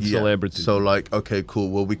lot with yeah. celebrities. So okay, cool.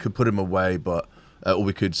 Well, we could put him away, but or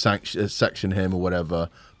we could section him or whatever.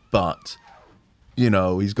 But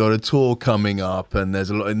he's got a tour coming up, and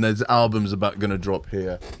there's albums going to drop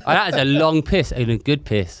here. Oh, that is a long piss and a good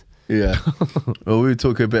piss. Yeah. Well, we were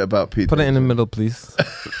talking a bit about Pete. Put it in the middle, please.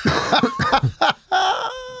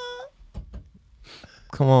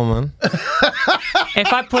 Come on, man.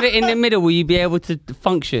 If I put it in the middle, will you be able to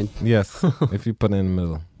function? Yes, if you put it in the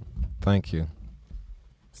middle. Thank you.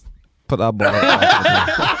 Put that bottle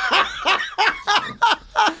back.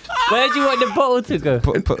 Where do you want the bottle to go?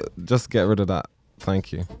 Just get rid of that.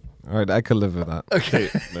 Thank you. All right, I could live with that. Okay.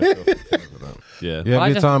 Yeah. Yeah, Why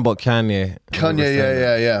we're the- talking about Kanye.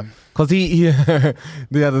 Kanye, yeah. Cause he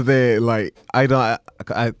the other day, like I'm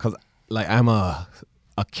a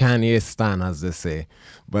Kanye stan, as they say,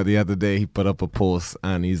 but the other day he put up a post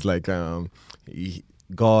and he's like,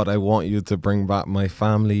 God, I want you to bring back my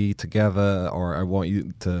family together, or I want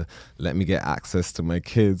you to let me get access to my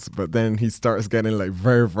kids. But then he starts getting like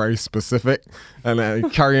very, very specific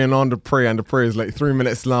and carrying on the prayer, and the prayer is like 3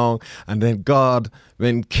 minutes long. And then God,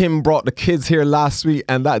 when Kim brought the kids here last week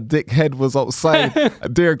and that dickhead was outside,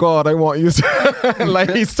 dear God, I want you to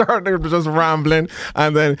like he started just rambling,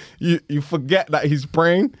 and then you forget that he's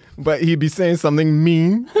praying, but he'd be saying something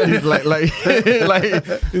mean. He's like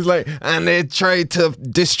he's like, and they tried to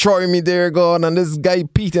destroy me, dear God, and this guy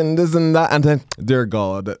Pete and this and that, and then dear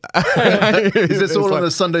God. Is this all on a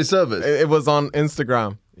Sunday service? It was on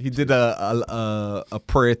Instagram. He did a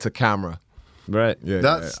prayer to camera. Right. Yeah,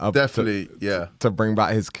 That's up definitely, yeah. to bring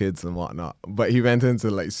back his kids and whatnot. But he went into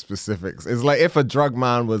like specifics. It's like if a drug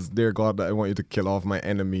man was, dear God, I want you to kill off my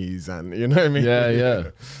enemies, and you know what I mean? Yeah.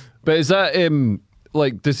 But is that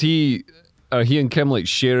like, are he and Kim like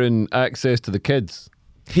sharing access to the kids?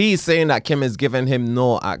 He's saying that Kim is giving him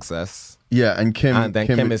no access. Yeah, and Kim... And then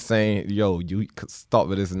Kim is saying, yo, you stop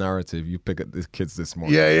with this narrative. You pick up the kids this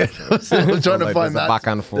morning. Yeah. I was trying to like, find there's a that. back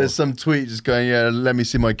and forth. There's some tweet just going, yeah, let me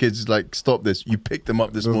see my kids. Like, stop this. You picked them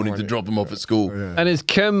up this morning to drop them off at school. Yeah. And is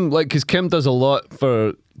Kim, like, because Kim does a lot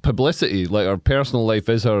for publicity, like her personal life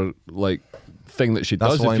is her, like, thing that she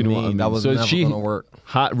That's does, what if you I know what I mean. mean. That was so never is she gonna work.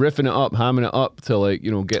 riffing it up, hamming it up to, like,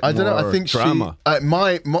 you know, get I don't know. more I think drama.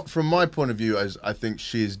 from my point of view, I think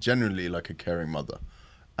she is generally like a caring mother.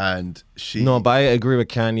 And she... No, but I agree with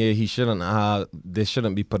Kanye. They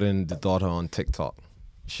shouldn't be putting the daughter on TikTok.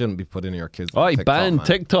 Shouldn't be putting your kids on Oh, he TikTok, banned man.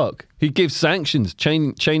 TikTok. He gave sanctions,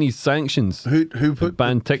 Chinese sanctions. Who put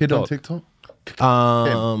banned the kid on TikTok?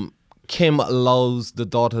 TikTok? Kim allows the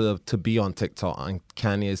daughter to be on TikTok, and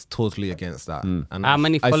Kanye is totally against that. And How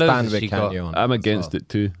many I followers stand has with she Kanye got? on I'm that against as well. it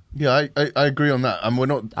too. Yeah, I agree on that. And we're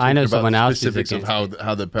not I know talking about someone the else who's specifics of against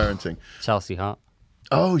how they're parenting. Chelsea Hart.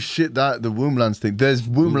 Oh, shit, the Womblands thing. There's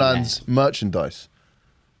Womblands merchandise.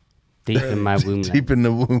 Deep in my womb. Deep in the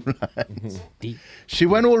Womblands. Deep. She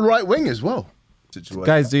went all right wing as well.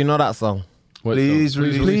 Guys, do you know that song? What Please song?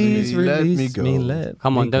 release me, let me go.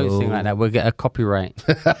 Come on, me don't go. sing like that. We'll get a copyright.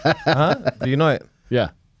 Huh? Do you know it? Yeah.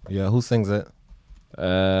 Yeah, who sings it?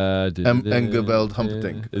 Engelbert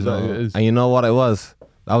Humperdinck. Is that who it is? And you know what it was?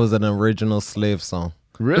 That was an original slave song.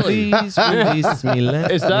 Really? Please release me,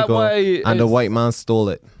 let Is me that go. why And the it's- white man stole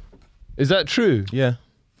it. Is that true? Yeah.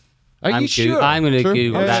 Are I'm you sure? I'm going to Sure.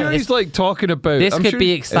 Google I'm that. sure This, he's like talking about. this I'm could sure be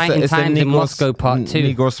he's- exciting It's a times in Negro- Moscow Part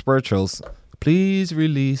 2. Negro spirituals. Please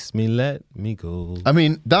release me, let me go. I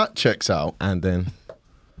mean, that checks out. And then,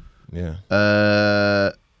 yeah.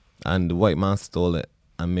 Uh, And the white man stole it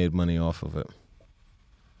and made money off of it.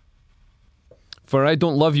 For I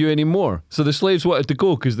don't love you anymore. So the slaves wanted to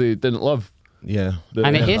go because they didn't love. Yeah.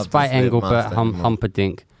 And it They is love the by slave Engelbert master anymore.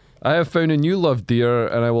 Humperdinck. I have found a new love, dear,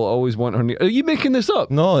 and I will always want her near. Are you making this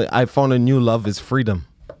up? No, I found a new love is freedom.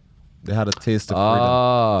 They had a taste of freedom.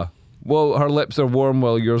 Ah. Well, her lips are warm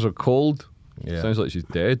while yours are cold. Yeah. Sounds like she's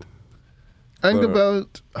dead.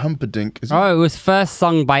 Engelbert Humperdinck. Is Oh, it was first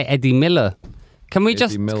sung by Eddie Miller. Can we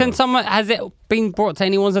Eddie Miller. can someone, has it been brought to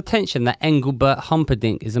anyone's attention that Engelbert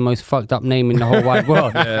Humperdinck is the most fucked up name in the whole wide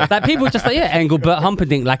world? Like people just like, yeah, Engelbert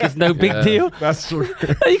Humperdinck, like it's no big deal. That's true.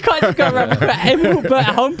 You can't just go around with Engelbert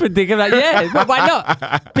Humperdinck and like, yeah, but why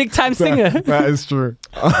not? Big time singer. That is true.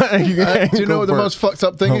 do you know what the most fucked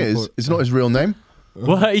up thing is? It's not his real name.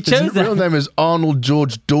 Well, he His chose real it. name is Arnold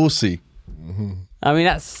George Dorsey. I mean,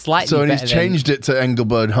 that's slightly So and better he's changed it to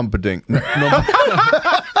Engelbert Humperdinck.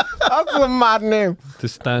 That's a mad name. To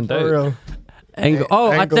stand For out. real.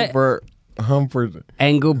 Engelbert Humperdinck.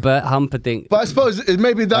 Engelbert Humperdinck. But I suppose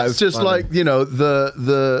maybe that's is just funny. like, you know,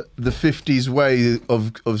 the 50s way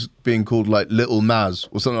of being called like Little Nas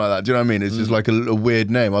or something like that. Do you know what I mean? It's just like a weird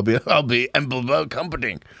name. I'll be Engelbert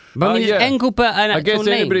Humperdinck. But I mean, yeah. is Engelbert an I actual guess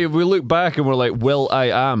name? anybody, if we look back and we're like, Will I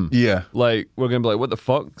Am. Yeah. Like, we're going to be like, what the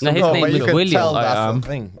fuck? No, his No, name but was you can William. tell I that's am. a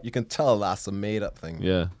thing. You can tell that's a made up thing.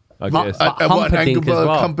 Yeah, I But- guess. but- I want Humperdinck as Engelbert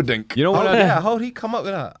well. Humperdinck. You know, Oh, yeah. How'd he come up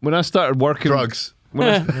with that? when I started working... Drugs.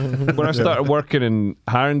 when I started working in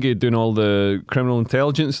Haringey doing all the criminal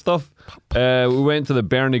intelligence stuff, we went to the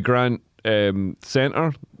Bernie Grant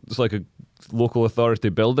Centre. It's like a local authority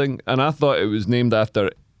building, and I thought it was named after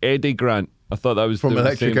Eddie Grant. I thought that was From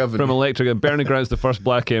Electric Avenue. From Electric. And Bernie Grant's the first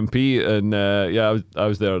black MP, and I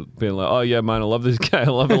was there being like, oh yeah, man, I love this guy. I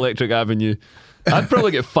love Electric Avenue. I'd probably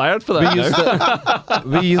get fired for that.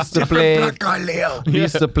 We used to play. Black guy, Leo. We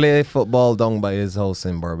used to play football down by his house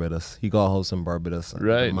in Barbados. He got a house in Barbados.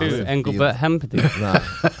 Right. Massive Engelbert Humperdinck. field.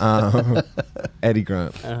 Nah. Eddie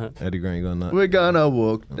Grant. Eddie Grant, you got that? We're gonna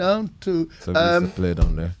walk down to. So we used to play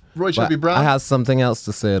down there. Roy But Chubby Brown. I had something else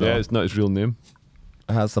to say though. Yeah, it's not his real name.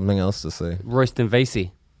 I had something else to say. Royston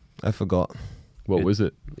Vasey. I forgot. What was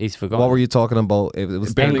it? He's forgotten. What were you talking about? It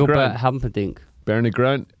was Bernie Engelbert Grant. Humperdinck. Bernie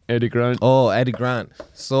Grant, Eddie Grant. Oh, Eddie Grant.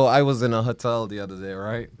 So I was in a hotel the other day,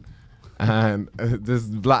 right? And this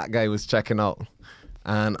black guy was checking out.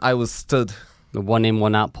 And I was stood The 1 in,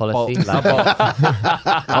 1 out policy.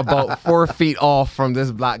 about 4 feet off from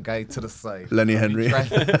this black guy to the side. Lenny Henry.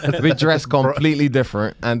 We dressed completely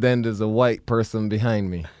different. And then there's a white person behind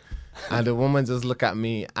me. And the woman just looked at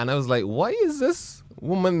me. And I was like, why is this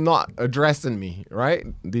woman not addressing me, right?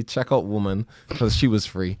 The checkout woman, because she was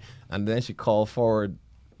free. And then she called forward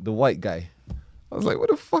the white guy. I was like, what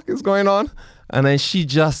the fuck is going on? And then she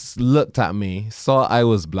just looked at me, saw I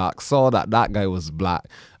was black, saw that guy was black,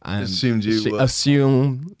 and Assumed you she were.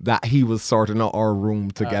 assumed that he was sorting out our room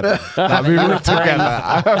together. That we were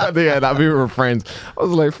together. Yeah, that we were friends. I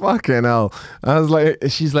was like, fucking hell. I was like,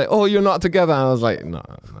 she's like, oh, you're not together? And I was like, no.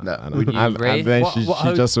 No. Would you And rave? then What she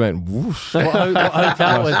ho- just went whoosh. what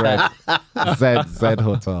hotel was that? Z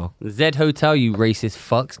Hotel. Z Hotel, you racist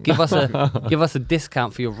fucks. Give us a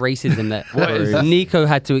discount for your racism that is- Nico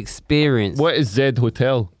had to experience. What is Z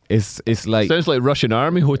Hotel? It's like Sounds like Russian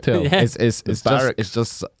Army Hotel. Yeah. it's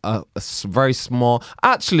just a very small.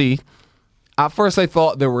 Actually, at first I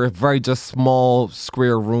thought there were very just small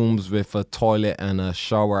square rooms with a toilet and a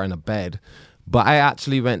shower and a bed, but I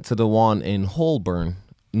actually went to the one in Holborn.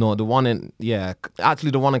 No, the one in the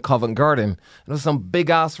one in Covent Garden. There's some big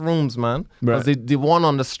ass rooms, man. Right. Because the one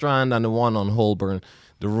on the Strand and the one on Holborn,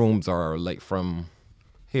 the rooms are like from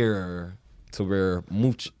here to where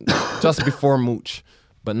Mooch, just before Mooch.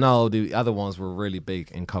 But no, the other ones were really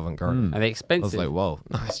big in Covent Garden. Are they I expensive? was like, whoa,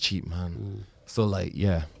 nah, it's cheap, man. So like,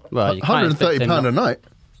 yeah. Well, you can't expect £130 them a not- night.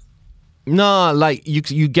 No, like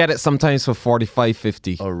you get it sometimes for 45,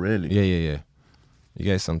 50. Oh, really? Yeah. You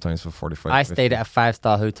get it sometimes for 45, I 50. stayed at a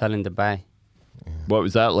 5-star hotel in Dubai. What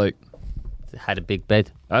was that like? It had a big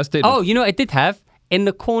bed. I stayed. Oh, you know what I did have? In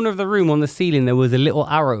the corner of the room on the ceiling, there was a little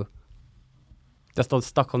arrow. Just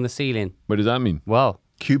stuck on the ceiling. What does that mean? Well,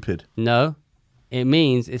 Cupid. no. It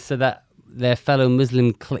means it's so that their fellow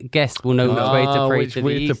Muslim guests will know which way to pray which to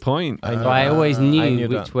way the to east. point. So I always knew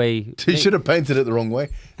that. which way. He should have painted it the wrong way.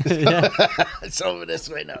 It's over this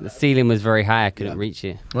way now. The ceiling was very high. I couldn't reach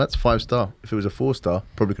it. Well, that's 5-star. If it was a 4-star,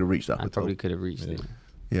 probably could have reached that. I hotel. probably could have reached it.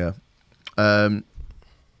 Yeah.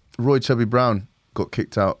 Roy Chubby Brown got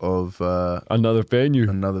kicked out of Another venue.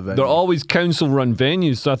 another venue. They're always council-run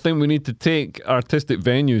venues, so I think we need to take artistic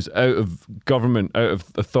venues out of government, out of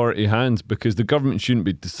authority hands, because the government shouldn't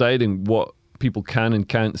be deciding what people can and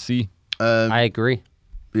can't see. I agree.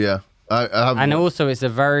 Yeah. I have. And also, it's a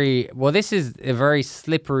very this is a very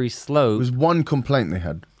slippery It slope. was one complaint they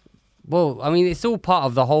had. Well, I mean, it's all part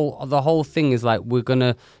of the whole thing. Is like we're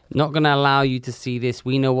not gonna allow you to see this.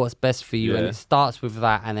 We know what's best for you, and Yeah. it starts with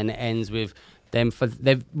that, and then it ends with them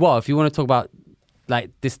if you want to talk about like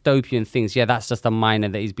dystopian things, yeah, that's just a minor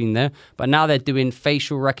that he's been there. But now they're doing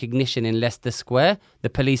facial recognition in Leicester Square. The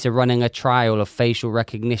police are running a trial of facial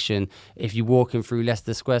recognition if you're walking through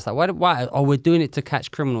Leicester Square. It's like, why? Oh, we're doing it to catch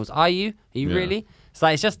criminals. Are you? Are you Yeah. really? It's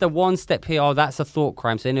like, it's just a one step here. Oh, that's a thought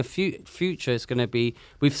crime. So in the future, it's going to be,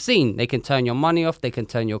 we've seen they can turn your money off. They can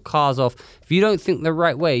turn your cars off. If you don't think the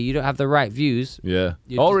right way, you don't have the right views. Yeah.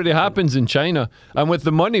 You're Already just- happens in China. And with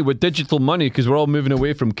the money, with digital money, because we're all moving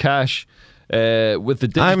away from cash, with the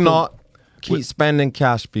digital... I'm not. Keep spending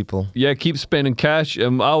cash, people. Yeah, keep spending cash. I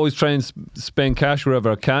always try and spend cash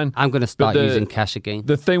wherever I can. I'm going to start But using cash again.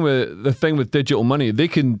 The thing with digital money, they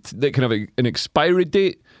can have an expiry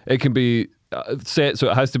date. It can be set so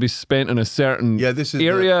it has to be spent in a certain This is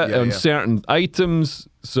area on yeah. certain items.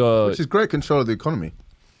 So Which is great control of the economy.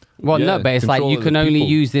 Well, Yeah, no, but it's like control you of can the only people.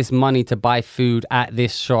 use this money to buy food at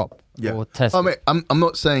this shop or Tesco. I mean, I'm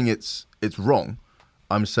not saying it's wrong.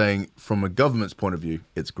 I'm saying from a government's point of view,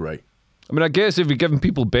 it's great. I mean, I guess if you're giving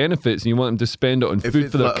people benefits and you want them to spend it on If food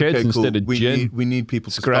it's for their like, kids okay, cool, instead of we gin, need, we need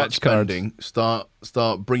people to scratch start cards. spending,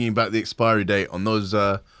 start bringing back the expiry date on those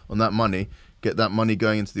on that money, get that money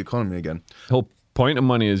going into the economy again. whole point of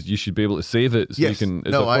money is you should be able to save it so Yes. you can. It's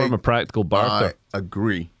No, a form of practical barter I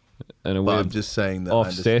agree. in a But way. I'm just saying that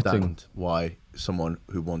offsetting. I understand why someone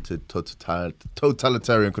who wanted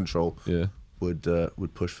totalitarian control Yeah.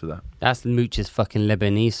 would push for that. That's Mooch's fucking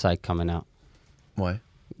Lebanese side coming out. Why?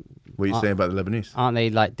 What are you saying about the Lebanese? Aren't they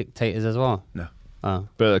like dictators as well? No. Oh.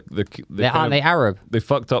 But Aren't they Arab? They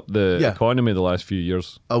fucked up the Yeah. economy the last few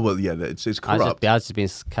years. Oh well, yeah, it's I was corrupt. just being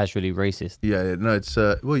casually racist. Yeah, no, it's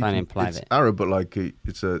well, Trying to imply it's that. Arab, but like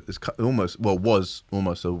it's almost was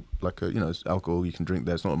almost like a it's alcohol you can drink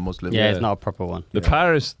there. It's not a Muslim. Yeah, it's not a proper one. The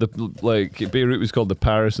Paris, like Beirut was called the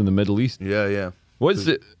Paris in the Middle East. Yeah. What's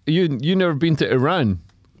it? You never been to Iran?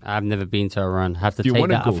 I've never been to Iran. Have to Do you take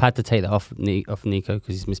wanna that. go? I've had to take that off Nico because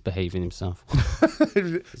he's misbehaving himself.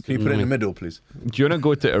 Can you put it in the middle, please? Do you want to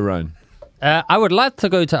go to Iran? I would like to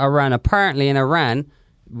go to Iran. Apparently, in Iran,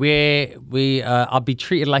 I'll be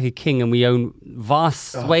treated like a king, and we own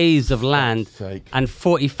vast swathes of land. sake. And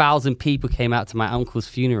 40,000 people came out to my uncle's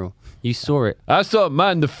funeral. You saw it. I saw,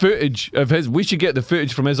 man, the footage of his. We should get the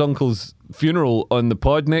footage from his uncle's funeral on the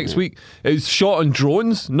pod next week. It's shot on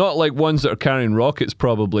drones, not like ones that are carrying rockets,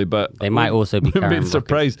 probably, but They might also be wouldn't carrying be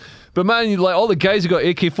surprised. But man, like all the guys who got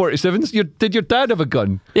AK-47s. Did your dad have a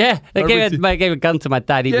gun? Yeah, they Or gave, was I gave a gun to my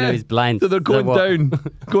dad, even though he's blind. So they're going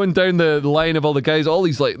what? going down the line of all the guys. All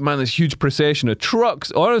these like, man, this huge procession of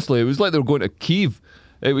trucks. Honestly, it was like they were going to Kyiv.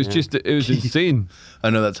 It was it was insane.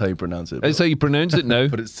 I know that's how you pronounce it. That's how you pronounce it now.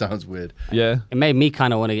 But it sounds weird. Yeah. It made me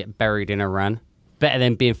kind of want to get buried in Iran. Better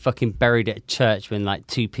than being fucking buried at a church when like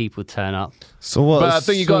 2 people turn up. So what? But I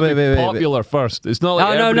think you got to be popular first. It's not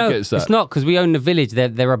like everybody gets that. It's not because we own the village.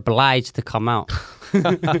 They're obliged to come out.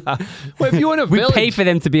 Well, if you want a We village, pay for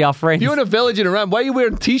them to be our friends. if you want a village in Iran, why are you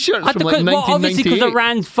wearing T-shirts from like 1998? obviously because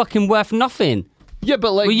Iran's fucking worth nothing. Yeah,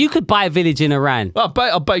 but like, Well, you could buy a village in Iran. I'll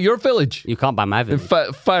buy your village You can't buy my and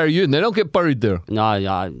village. fire you, and then I'll get buried there. No,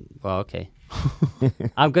 well, okay.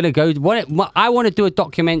 I'm gonna go. I want to do a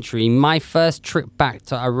documentary. My first trip back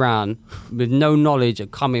to Iran, with no knowledge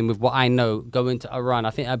of coming with what I know, going to Iran. I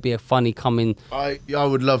think that'd be a funny coming. I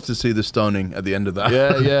would love to see the stoning at the end of that.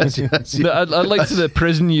 Yeah. Yes. I'd like to the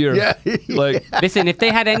prison year. Yeah. Like, Listen, if they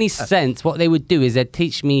had any sense, what they would do is they'd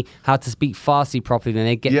teach me how to speak Farsi properly, then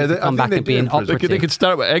they'd get Yeah, me to I come think back they and do be in an prison. operative. they could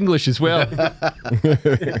start with English as well.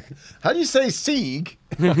 How do you say Sieg?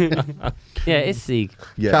 Yeah, it's Sieg.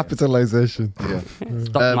 Yeah. Capitalization. Yeah.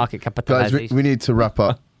 Stock market Guys, capitalization. we need to wrap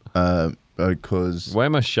up because. Why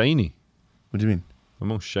am I shiny? What do you mean?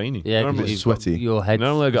 I'm all shiny. Yeah, Normally, because sweaty. Your head.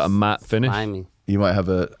 normally I got a matte finish. slimy. You might have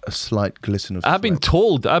a slight glisten of. I've been sweat.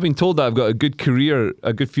 told that I've got a good career,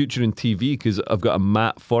 a good future in TV because I've got a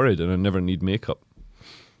matte forehead and I never need makeup.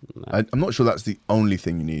 I'm not sure that's the only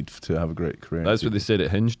thing you need to have a great career. That's what they said it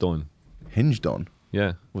hinged on. Hinged on.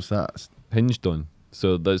 Yeah, What's that? hinged on.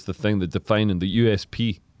 So that's the thing, that defining the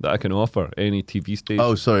USP that I can offer any TV station.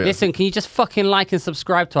 Oh, sorry. Listen, can you just fucking like and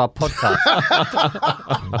subscribe to our podcast?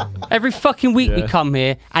 Every fucking week we Yeah. come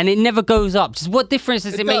here and it never goes up. Just what difference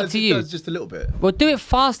does it make to you? It does just a little bit. Well, do it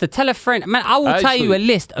faster. Tell a friend. Man, I will tell you a Actually-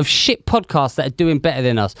 list of shit podcasts that are doing better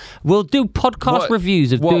than us. We'll do podcast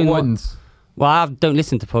reviews of what doing ones? Well, I don't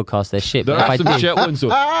listen to podcasts. They're shit. There But if are I some did, shit ones though.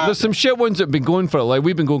 There's some shit ones that have been going for like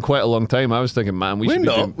we've been going quite a long time. I was thinking, man, we We're should be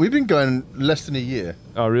not. doing. We've been going less than a year.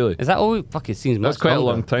 Oh, really? is that all? Fuck, it seems That's much quite a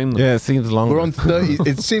longer. long time. Though. Yeah, it seems longer. We're on 30.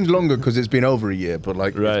 It seems longer because it's been over a year, but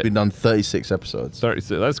like Right. it's been done 36 episodes.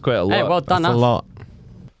 36. That's quite a lot. Hey, well done, That's a us. lot.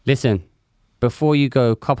 Listen, before you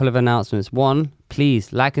go, a couple of announcements. One,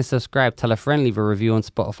 please like and subscribe. Tell a friend, leave a review on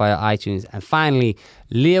Spotify or iTunes. And finally,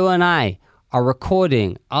 Leo and I are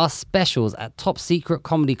recording our specials at Top Secret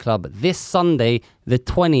Comedy Club this Sunday, the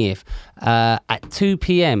 20th, at 2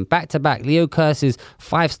 p.m. back to back. Leo Curse's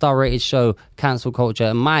 5-star rated show, Cancel Culture,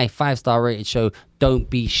 and my 5-star rated show, Don't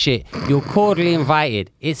Be Shit. You're cordially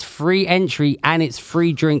invited. It's free entry and it's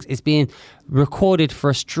free drinks. It's being recorded for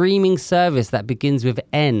a streaming service that begins with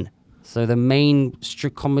N. So the main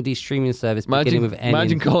comedy streaming service beginning with N.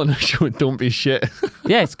 Imagine calling a show "Don't Be Shit."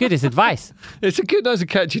 Yeah, it's good. It's advice. It's a good, that's a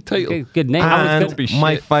catchy title. Good name. That was And good. Be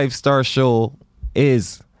my shit. 5-star show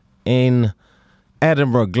is in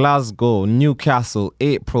Edinburgh, Glasgow, Newcastle,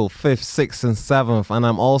 April 5th, 6th, and 7th. And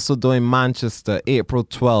I'm also doing Manchester, April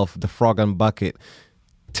 12th, The Frog and Bucket.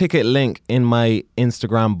 Ticket link in my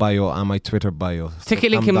Instagram bio and my Twitter bio.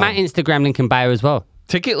 Ticket link I'm in my done. Instagram link in bio as well.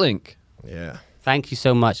 Ticket link. Yeah. Thank you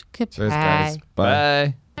so much. Goodbye. Cheers, guys.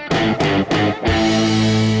 Bye. Bye.